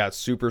like I got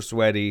super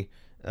sweaty,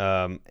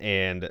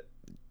 and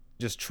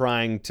just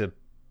trying to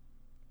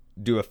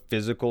do a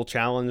physical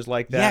challenge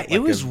like that. Yeah, it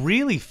like was a-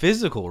 really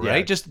physical, right?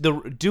 Yeah. Just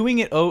doing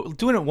it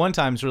one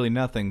time is really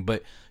nothing,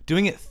 but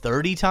doing it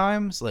 30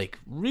 times like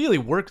really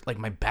worked. Like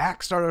my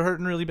back started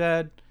hurting really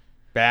bad.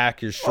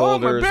 back, your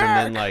shoulders, and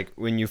then back. like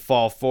when you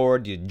fall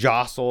forward, you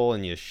jostle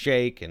and you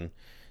shake, and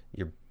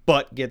your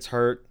butt gets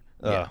hurt.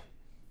 Yeah.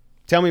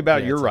 Tell me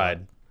about Yeah, your it's a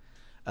ride.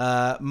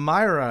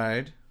 My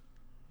ride.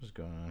 What's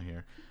going on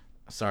here?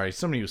 Sorry,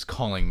 somebody was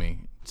calling me.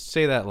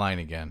 Say that line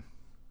again.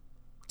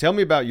 Tell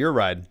me about your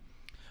ride.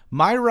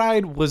 My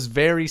ride was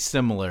very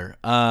similar.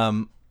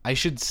 I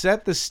should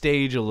set the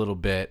stage a little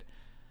bit.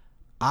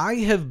 I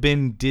have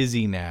been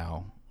dizzy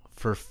now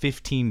for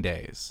 15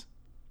 days.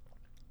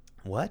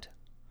 What?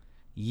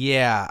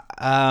 Yeah.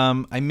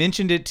 I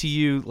mentioned it to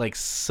you like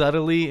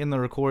subtly in the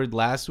record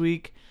last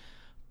week,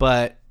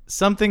 but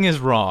something is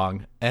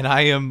wrong and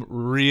I am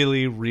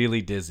really,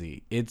 really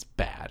dizzy. It's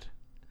bad.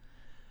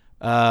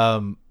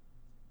 I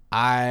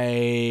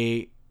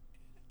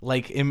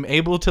am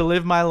able to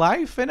live my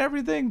life and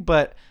everything,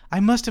 but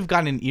I must have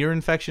gotten an ear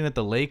infection at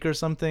the lake or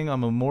something on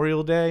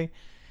Memorial Day.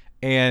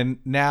 And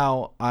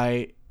now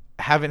I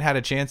haven't had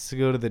a chance to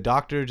go to the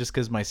doctor just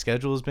because my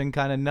schedule has been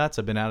kind of nuts.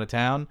 I've been out of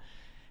town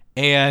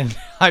and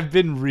I've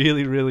been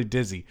really, really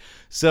dizzy.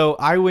 So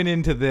I went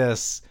into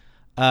this,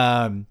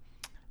 I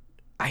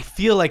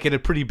feel like at a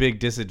pretty big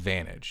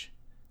disadvantage.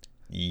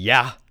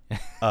 Yeah.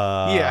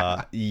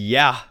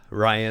 Yeah,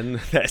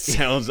 Ryan. That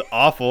sounds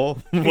awful.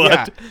 What?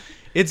 Yeah.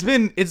 It's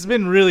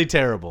been really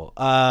terrible.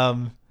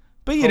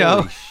 But you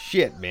know, Holy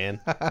shit, man.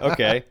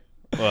 Okay.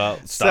 Well,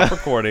 stop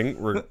recording.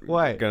 We're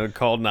Why? gonna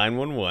call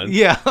 911.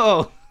 yeah.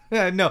 Oh,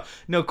 no.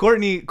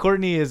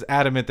 Courtney is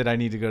adamant that I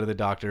need to go to the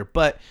doctor.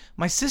 But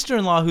my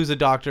sister-in-law, who's a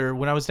doctor,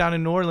 when I was down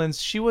in New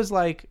Orleans, she was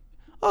like,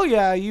 "Oh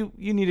yeah, you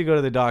need to go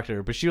to the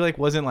doctor," but she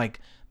wasn't like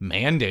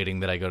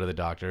mandating that I go to the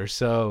doctor.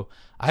 So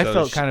I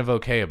felt kind of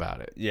okay about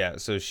it. Yeah.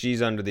 So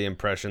she's under the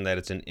impression that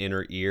it's an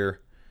inner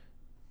ear.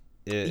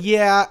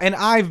 Yeah, and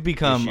I've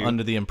become issue.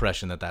 under the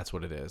impression that that's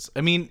what it is.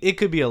 I mean, it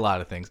could be a lot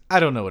of things. I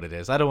don't know what it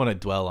is. I don't want to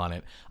dwell on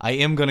it. I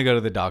am going to go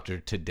to the doctor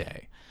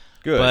today.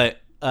 Good.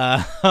 But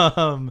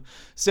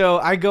so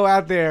I go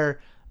out there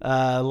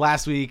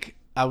last week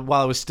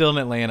while I was still in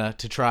Atlanta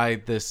to try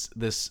this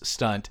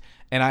stunt,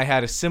 and I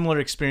had a similar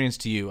experience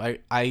to you.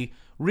 I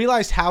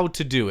realized how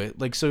to do it.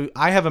 Like, so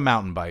I have a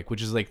mountain bike,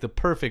 which is like the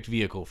perfect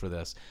vehicle for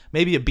this.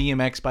 Maybe a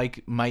BMX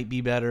bike might be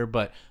better,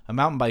 but a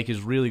mountain bike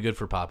is really good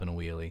for popping a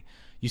wheelie.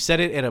 You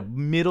set it at a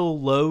middle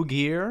low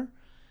gear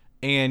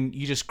and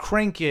you just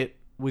crank it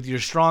with your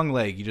strong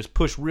leg. You just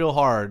push real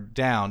hard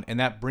down and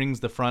that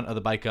brings the front of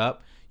the bike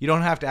up. You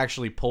don't have to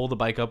actually pull the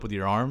bike up with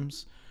your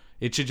arms.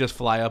 It should just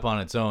fly up on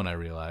its own, I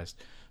realized.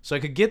 So I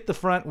could get the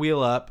front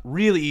wheel up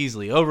really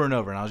easily over and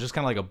over. And I was just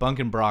kind of like a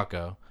bunkin'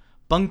 Bronco.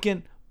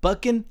 Bunkin'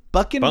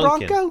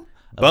 Bronco?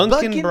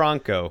 Bunkin'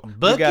 Bronco.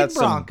 You got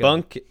some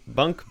Bronco.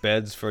 bunk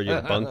beds for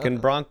your Bunkin'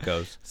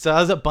 Broncos. So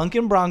I was at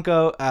Bunkin'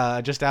 Bronco,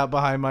 just out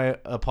behind my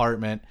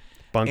apartment.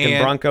 Bunkin'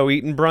 Bronco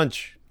eating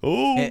brunch.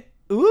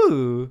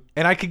 Ooh.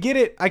 And I could get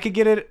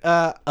it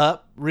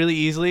up really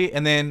easily,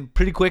 and then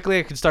pretty quickly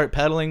I could start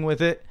pedaling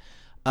with it.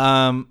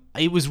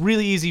 It was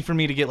really easy for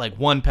me to get like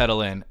one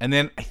pedal in, and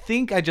then I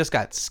think I just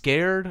got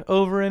scared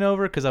over and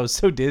over because I was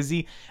so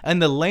dizzy, and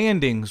the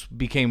landings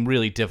became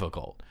really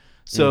difficult.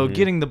 So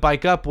getting the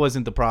bike up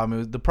wasn't the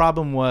problem. The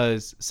problem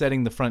was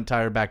setting the front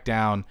tire back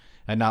down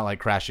and not like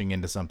crashing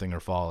into something or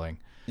falling.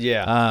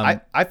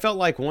 Yeah. I felt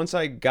like once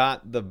I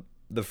got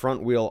the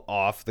front wheel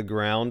off the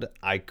ground,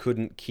 I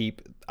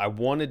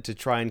wanted to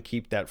try and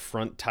keep that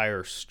front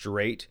tire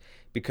straight,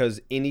 because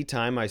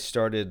anytime I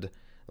started,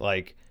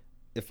 like,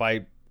 if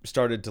I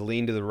started to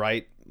lean to the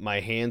right,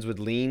 my hands would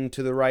lean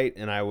to the right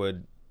and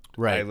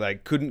I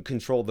couldn't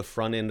control the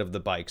front end of the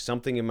bike.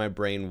 Something in my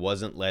brain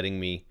wasn't letting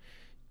me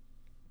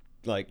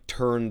like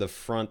turn the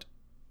front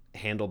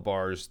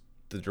handlebars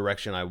the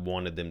direction I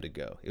wanted them to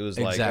go. It was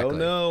like, oh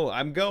no,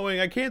 I'm going,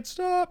 I can't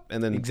stop.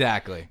 And then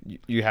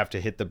you have to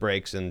hit the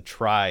brakes and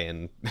try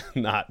and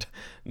not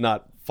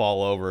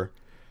fall over.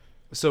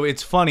 So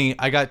it's funny,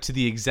 I got to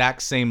the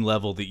exact same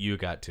level that you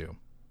got to.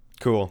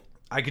 Cool.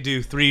 I could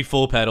do 3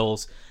 full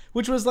pedals,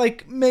 which was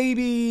like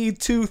maybe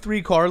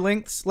 2-3 car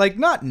lengths, like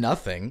not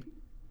nothing.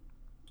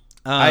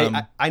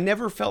 I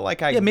never felt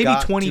like I maybe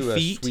got 20 to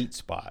feet. a sweet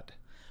spot.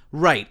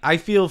 Right. I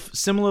feel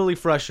similarly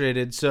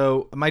frustrated.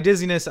 So my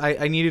dizziness,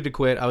 I needed to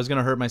quit. I was going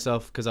to hurt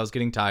myself because I was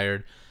getting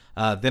tired.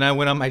 Then I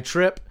went on my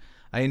trip.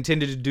 I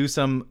intended to do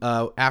some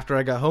after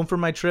I got home from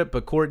my trip,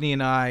 but Courtney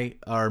and I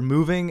are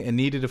moving and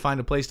needed to find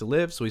a place to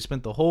live. So we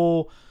spent the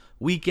whole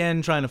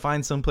weekend trying to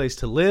find some place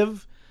to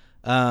live,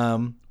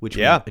 which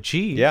we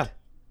achieved. Yeah.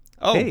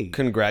 Oh, hey.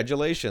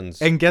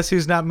 Congratulations. And guess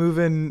who's not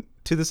moving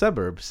to the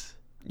suburbs?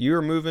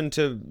 You're moving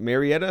to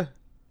Marietta?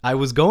 I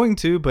was going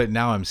to, but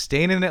now I'm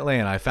staying in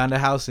Atlanta. I found a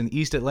house in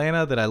East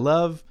Atlanta that I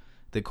love,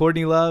 that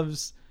Courtney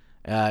loves.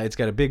 It's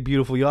got a big,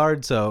 beautiful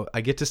yard, so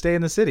I get to stay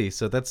in the city.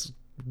 So that's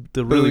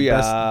the really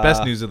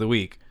best news of the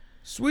week.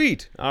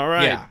 Sweet. All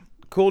right. Yeah.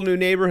 Cool new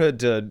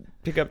neighborhood to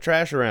pick up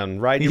trash around,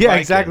 ride your bike. Yeah,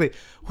 exactly.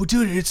 Well,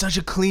 dude, it's such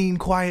a clean,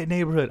 quiet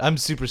neighborhood. I'm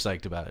super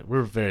psyched about it.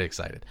 We're very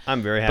excited.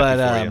 I'm very happy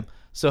for you.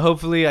 So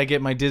hopefully I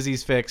get my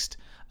dizzies fixed.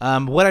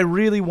 What I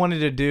really wanted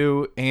to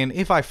do, and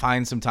if I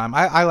find some time,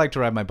 I like to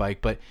ride my bike,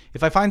 but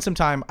if I find some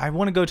time, I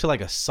want to go to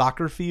like a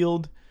soccer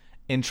field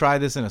and try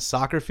this in a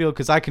soccer field,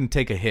 because I can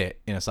take a hit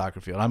in a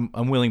soccer field.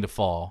 I'm willing to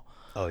fall.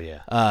 Oh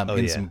yeah.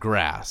 In some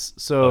grass.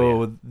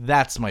 So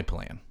that's my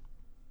plan.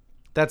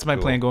 That's my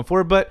plan going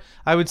forward. But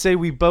I would say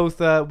we both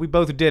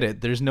did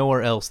it. There's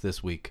nowhere else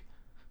this week.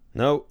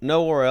 No,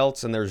 nowhere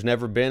else, and there's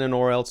never been an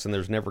or else, and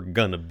there's never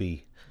gonna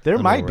be. There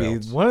might be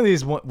one of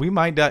these. We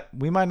might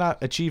not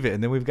achieve it,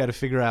 and then we've got to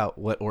figure out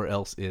what or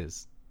else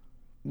is.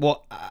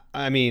 Well,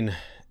 I mean,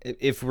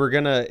 if we're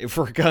gonna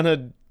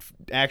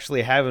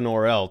actually have an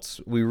or else,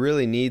 we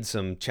really need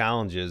some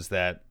challenges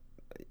that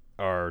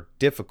are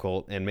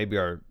difficult, and maybe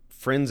our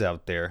friends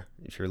out there,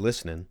 if you're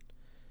listening,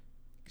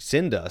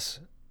 send us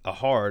a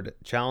hard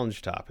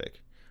challenge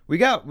topic. We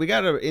got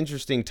an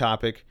interesting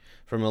topic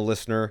from a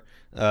listener.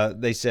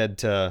 They said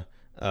to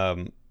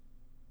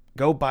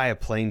go buy a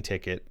plane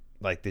ticket,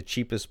 like the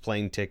cheapest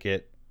plane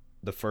ticket,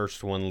 the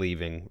first one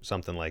leaving,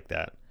 something like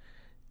that,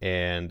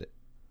 and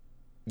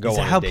go Is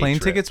that on a how day plane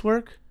trip. tickets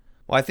work?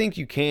 Well, I think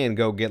you can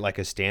go get like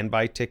a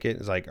standby ticket.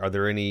 It's like, are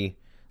there any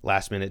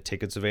last minute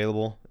tickets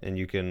available? And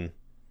you can,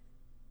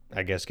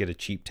 I guess, get a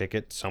cheap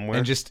ticket somewhere.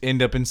 And just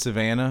end up in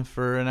Savannah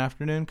for an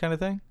afternoon kind of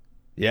thing?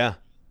 Yeah.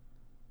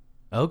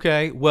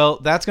 Okay. Well,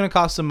 that's going to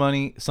cost some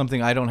money,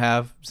 something I don't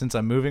have since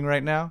I'm moving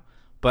right now,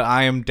 but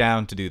I am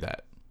down to do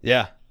that.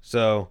 Yeah.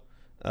 So,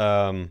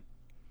 that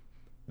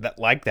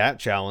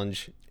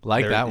challenge.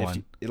 Like that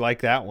one. Like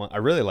that one. I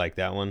really like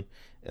that one.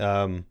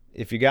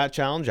 If you got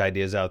challenge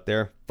ideas out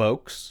there,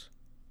 folks,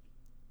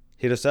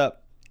 hit us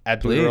up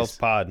at Do It or Else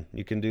Pod.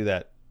 You can do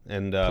that.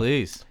 And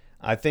please.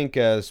 I think,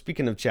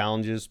 speaking of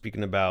challenges,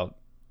 speaking about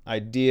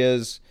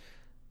ideas,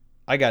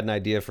 I got an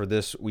idea for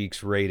this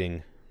week's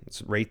rating.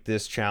 Let's rate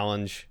this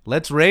challenge.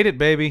 Let's rate it,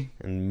 baby.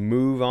 And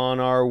move on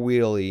our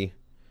wheelie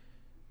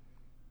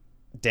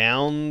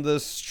down the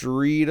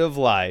street of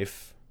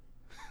life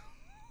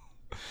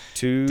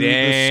to the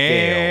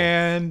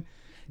scale.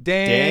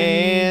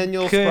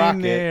 Daniel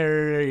Sprocket.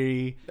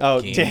 Canary.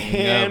 Oh, King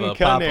Dan of a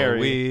Papa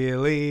Canary.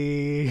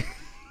 Wheelie.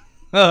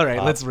 All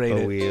right, let's rate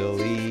Papa it.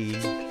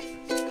 Wheelie.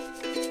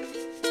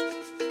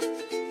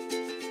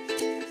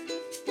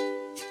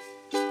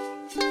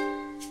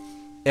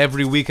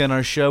 Every week on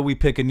our show, we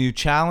pick a new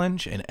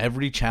challenge, and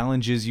every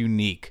challenge is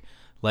unique.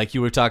 Like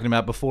you were talking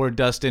about before,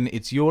 Dustin,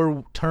 it's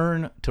your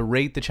turn to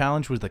rate the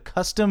challenge with a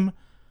custom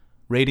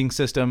rating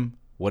system.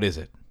 What is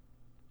it?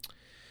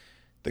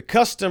 The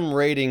custom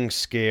rating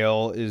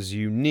scale is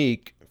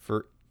unique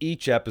for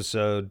each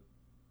episode.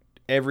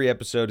 Every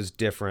episode is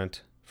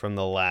different from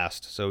the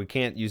last, so we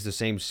can't use the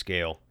same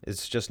scale.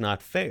 It's just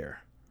not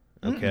fair.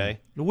 Okay?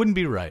 It wouldn't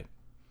be right.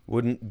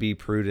 Wouldn't be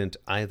prudent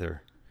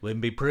either.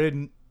 Wouldn't be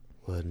prudent.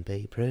 Wouldn't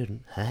be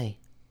prudent. Hey,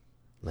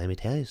 let me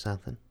tell you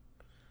something.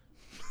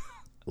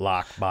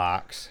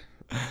 Lockbox.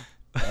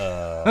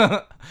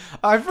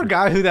 I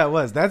forgot who that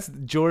was. That's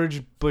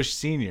George Bush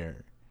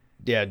Sr.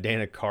 Yeah,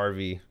 Dana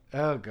Carvey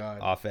Oh,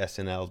 God. off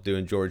SNL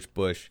doing George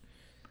Bush.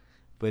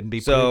 Wouldn't be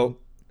So, prudent.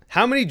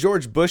 how many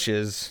George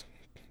Bushes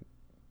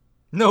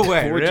No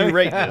way. would really? you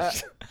rate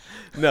this?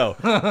 No.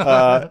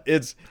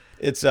 It's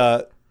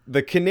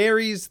the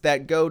canaries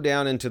that go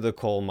down into the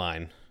coal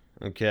mine.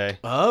 Okay.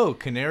 Oh,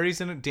 canaries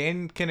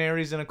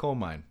canaries in a coal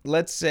mine.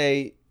 Let's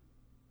say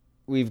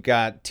we've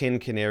got 10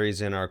 canaries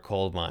in our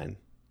coal mine,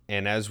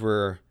 and as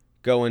we're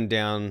going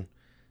down,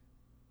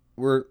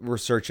 we're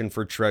searching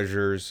for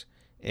treasures,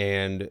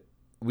 and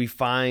we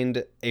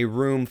find a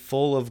room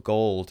full of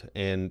gold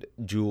and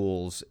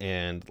jewels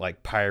and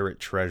like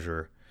pirate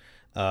treasure.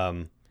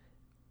 But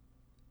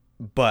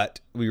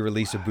we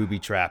release a booby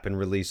trap and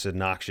release a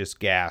noxious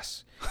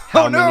gas.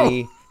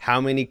 How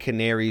many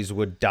canaries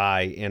would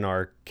die in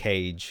our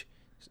cage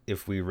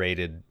if we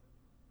rated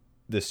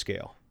this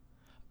scale?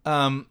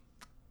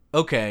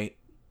 Okay.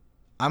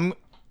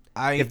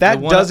 If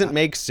that doesn't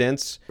make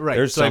sense, right,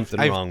 there's so something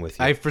wrong with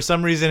you. I, for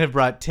some reason, have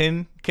brought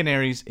 10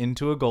 canaries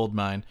into a gold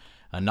mine.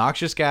 A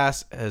noxious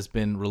gas has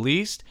been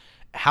released.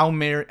 How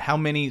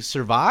many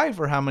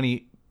survive or how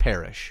many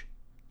perish?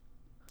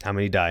 How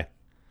many die?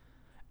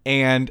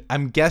 And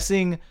I'm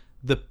guessing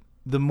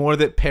the more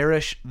that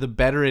perish, the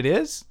better it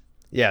is.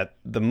 Yeah,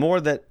 the more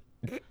that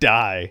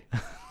die,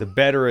 the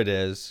better it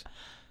is.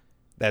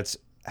 That's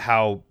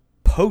how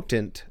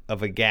potent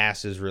of a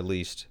gas is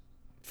released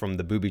from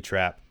the booby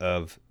trap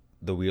of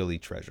the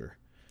wheelie treasure.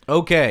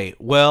 Okay,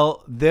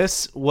 well,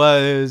 this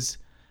was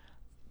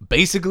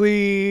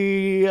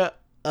basically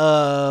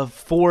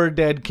 4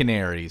 dead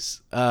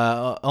canaries.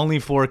 Only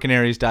 4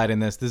 canaries died in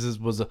this. This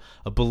was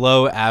a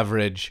below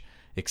average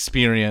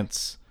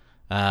experience.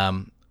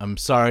 I'm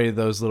sorry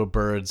those little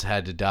birds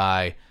had to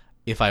die.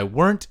 If I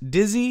weren't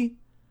dizzy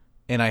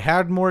and I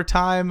had more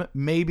time,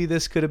 maybe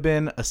this could have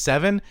been a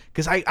 7.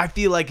 Because I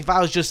feel like if I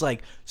was just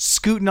like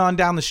scooting on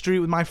down the street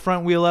with my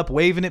front wheel up,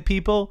 waving at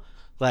people,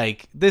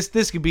 like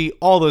this could be,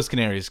 all those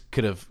canaries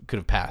could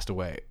have passed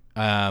away.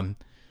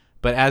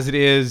 But as it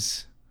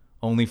is,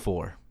 only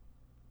 4.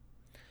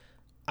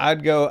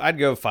 I'd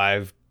go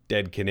 5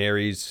 dead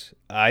canaries.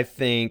 I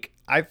think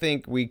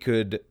we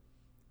could,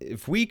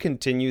 if we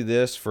continue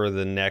this for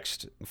the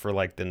next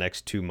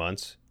 2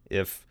 months,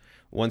 if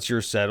once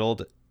you're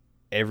settled,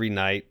 every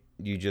night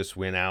you just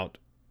went out,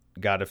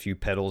 got a few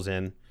pedals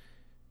in,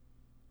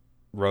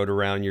 rode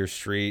around your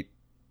street,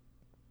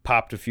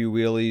 popped a few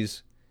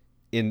wheelies,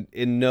 in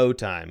no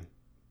time,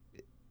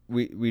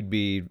 we'd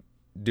be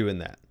doing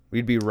that.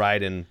 We'd be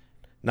riding,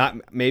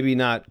 maybe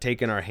not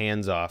taking our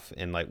hands off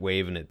and like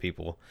waving at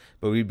people,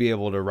 but we'd be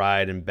able to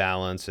ride and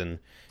balance and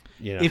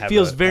you know, it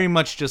feels very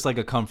much just like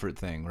a comfort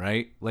thing,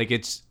 right? Like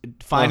it's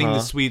finding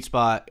the sweet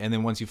spot, and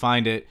then once you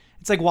find it,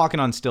 it's like walking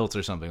on stilts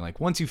or something. Like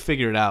once you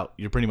figure it out,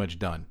 you're pretty much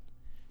done.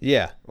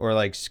 Yeah, or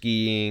like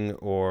skiing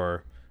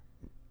or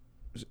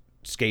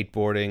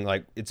skateboarding.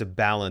 Like it's a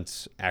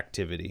balance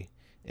activity,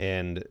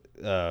 and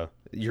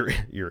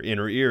your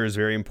inner ear is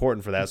very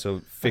important for that.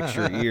 So fix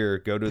your ear,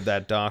 go to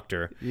that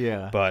doctor.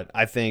 Yeah. But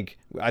I think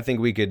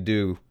we could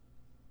do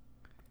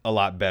a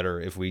lot better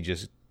if we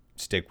just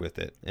stick with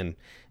it. And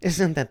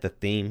isn't that the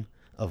theme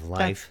of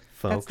life,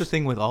 folks? That's the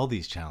thing with all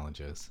these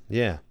challenges.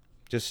 Yeah,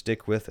 just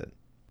stick with it.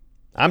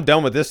 I'm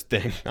done with this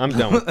thing. I'm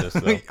done with this,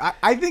 though.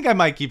 I think I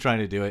might keep trying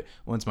to do it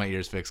once my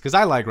ear's fixed, because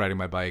I like riding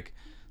my bike,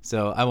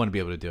 so I want to be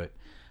able to do it.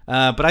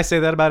 But I say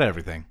that about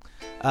everything.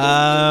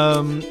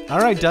 All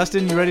right,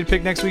 Dustin, you ready to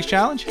pick next week's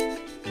challenge?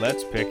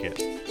 Let's pick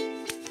it.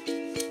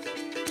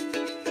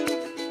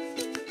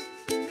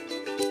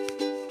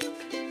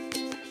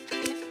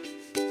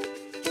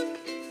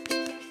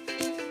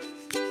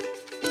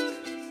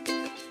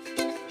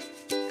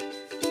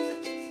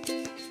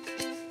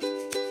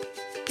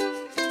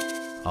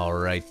 All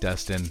right,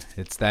 Dustin,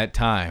 it's that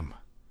time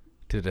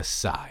to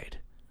decide.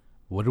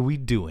 What are we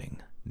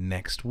doing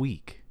next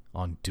week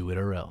on Do It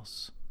or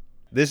Else?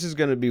 This is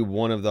going to be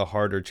one of the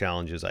harder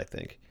challenges, I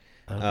think.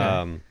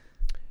 Okay.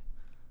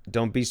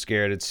 Don't be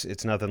scared.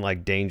 It's nothing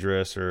like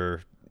dangerous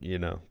or, you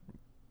know,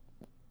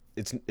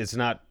 it's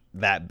not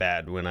that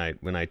bad when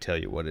I tell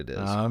you what it is.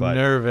 I'm But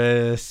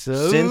nervous.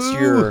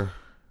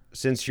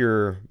 since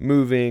you're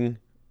moving,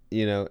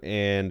 you know,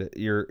 and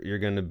you're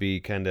going to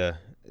be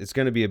it's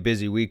going to be a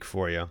busy week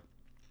for you.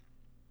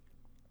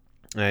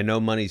 And I know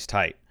money's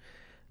tight.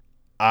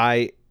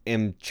 I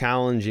am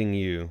challenging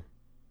you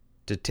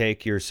to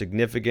take your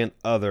significant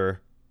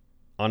other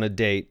on a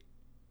date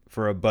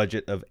for a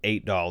budget of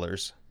 $8.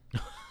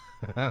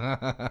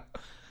 $8.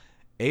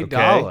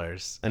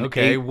 An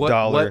Okay.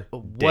 $8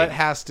 What date.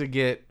 has to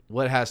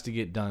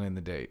get done in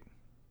the date?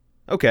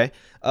 Okay.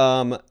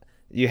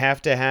 You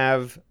have to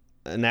have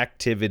an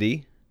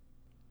activity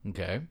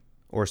Okay.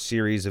 or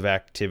series of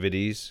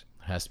activities.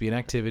 Has to be an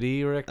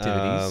activity or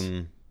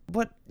activities.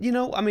 But, you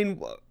know, I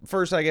mean,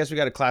 first, I guess we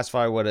got to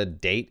classify what a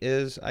date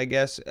is, I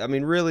guess. I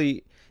mean,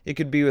 really, it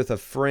could be with a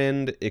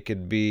friend. It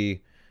could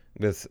be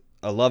with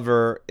a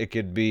lover. It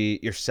could be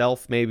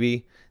yourself,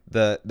 maybe.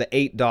 The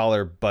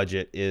 $8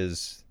 budget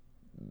is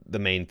the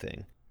main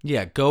thing.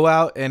 Yeah, go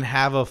out and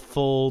have a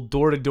full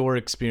door-to-door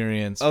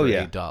experience for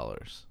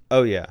 $8.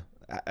 Oh, yeah.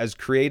 As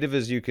creative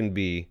as you can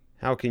be,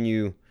 how can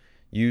you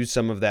use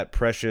some of that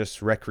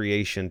precious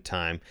recreation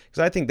time? Because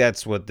I think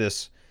that's what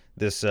this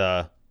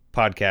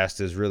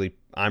podcast is really,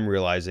 I'm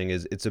realizing,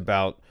 is it's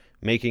about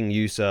making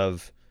use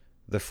of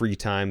the free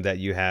time that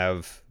you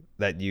have,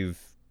 that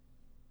you've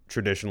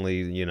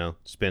traditionally, you know,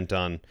 spent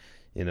on,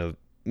 you know,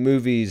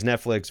 movies,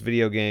 Netflix,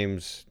 video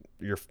games,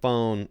 your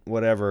phone,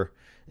 whatever,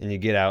 and you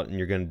get out and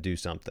you're going to do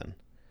something.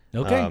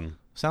 Okay.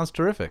 Sounds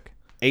terrific.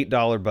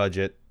 $8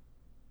 budget,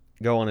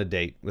 go on a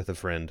date with a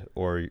friend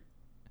or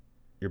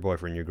your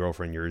boyfriend, your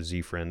girlfriend, your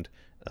Z friend,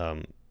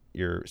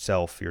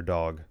 yourself, your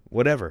dog,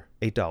 whatever.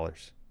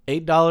 $8.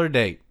 $8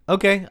 date.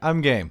 Okay,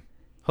 I'm game.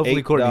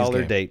 Hopefully Courtney's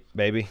game. $8 date,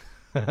 baby.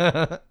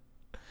 All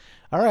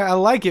right, I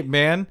like it,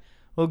 man.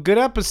 Well, good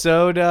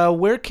episode.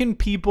 Where can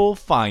people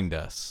find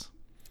us?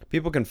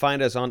 People can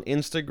find us on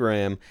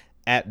Instagram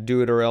at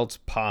Do It or Else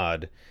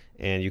Pod,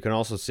 and you can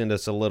also send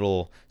us a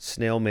little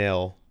snail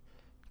mail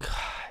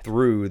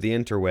through the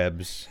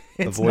interwebs.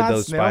 It's Avoid not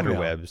those snail spider mail.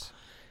 webs.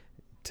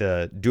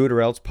 To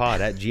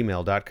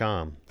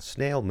doitorelsepod@gmail.com.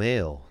 Snail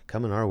mail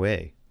coming our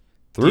way.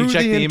 Do you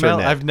check the email?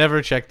 internet. I've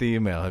never checked the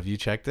email. Have you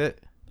checked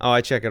it? Oh,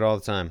 I check it all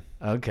the time.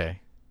 Okay.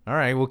 All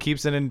right, we'll keep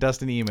sending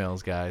Dustin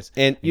emails, guys.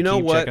 And you know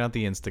keep what? Checking out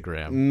the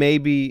Instagram.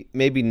 Maybe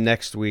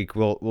next week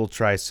we'll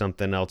try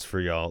something else for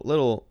y'all.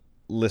 Little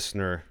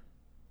listener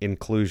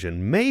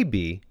inclusion.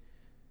 Maybe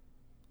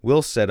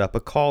we'll set up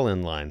a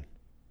call-in line.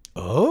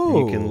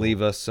 Oh. You can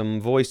leave us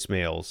some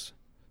voicemails,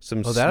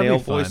 some that'd snail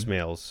be fun.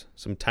 voicemails,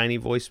 some tiny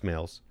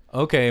voicemails.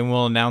 Okay, and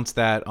we'll announce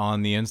that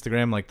on the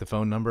Instagram, like the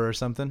phone number or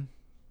something.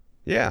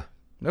 Yeah,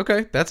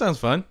 Okay, that sounds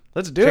fun.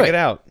 Let's do check it. it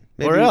out.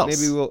 Maybe, Or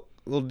else. maybe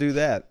we'll do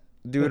that.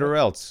 Do it or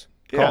else.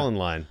 Yeah. Call-in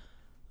line.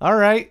 All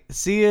right,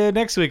 see you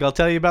next week. I'll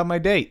tell you about my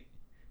date.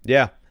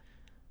 Yeah.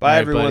 Bye, All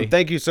right, everyone. buddy.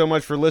 Thank you so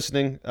much for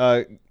listening.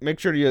 Make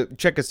sure you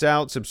check us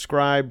out.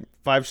 Subscribe.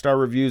 5-star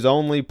reviews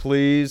only,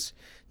 please.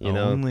 You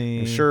know, Only.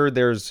 I'm sure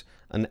there's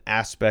an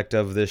aspect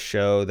of this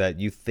show that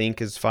you think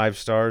is 5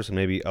 stars, and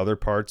maybe other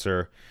parts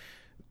are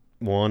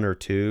 1 or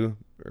 2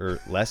 or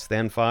less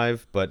than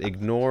 5. But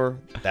ignore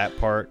that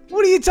part.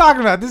 What are you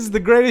talking about? This is the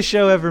greatest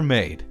show ever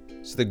made.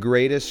 It's the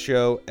greatest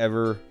show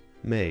ever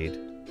made.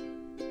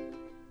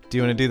 Do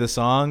you want to do the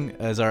song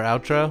as our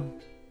outro?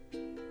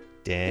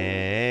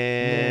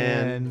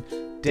 Dan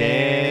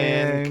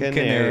Canary,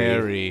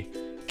 Canary,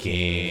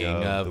 King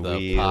of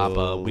the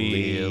Papa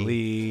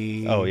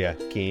Wheelie. Oh yeah,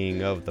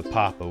 King of the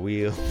Papa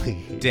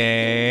Wheelie.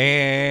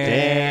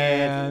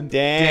 Dan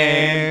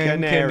Canary,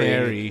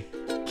 Canary,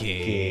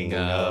 King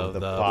of the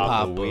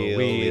Papa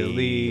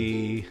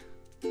Wheelie.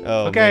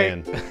 Oh, Okay.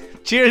 man.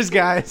 Cheers,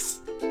 guys.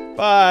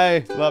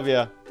 Bye. Love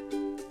ya.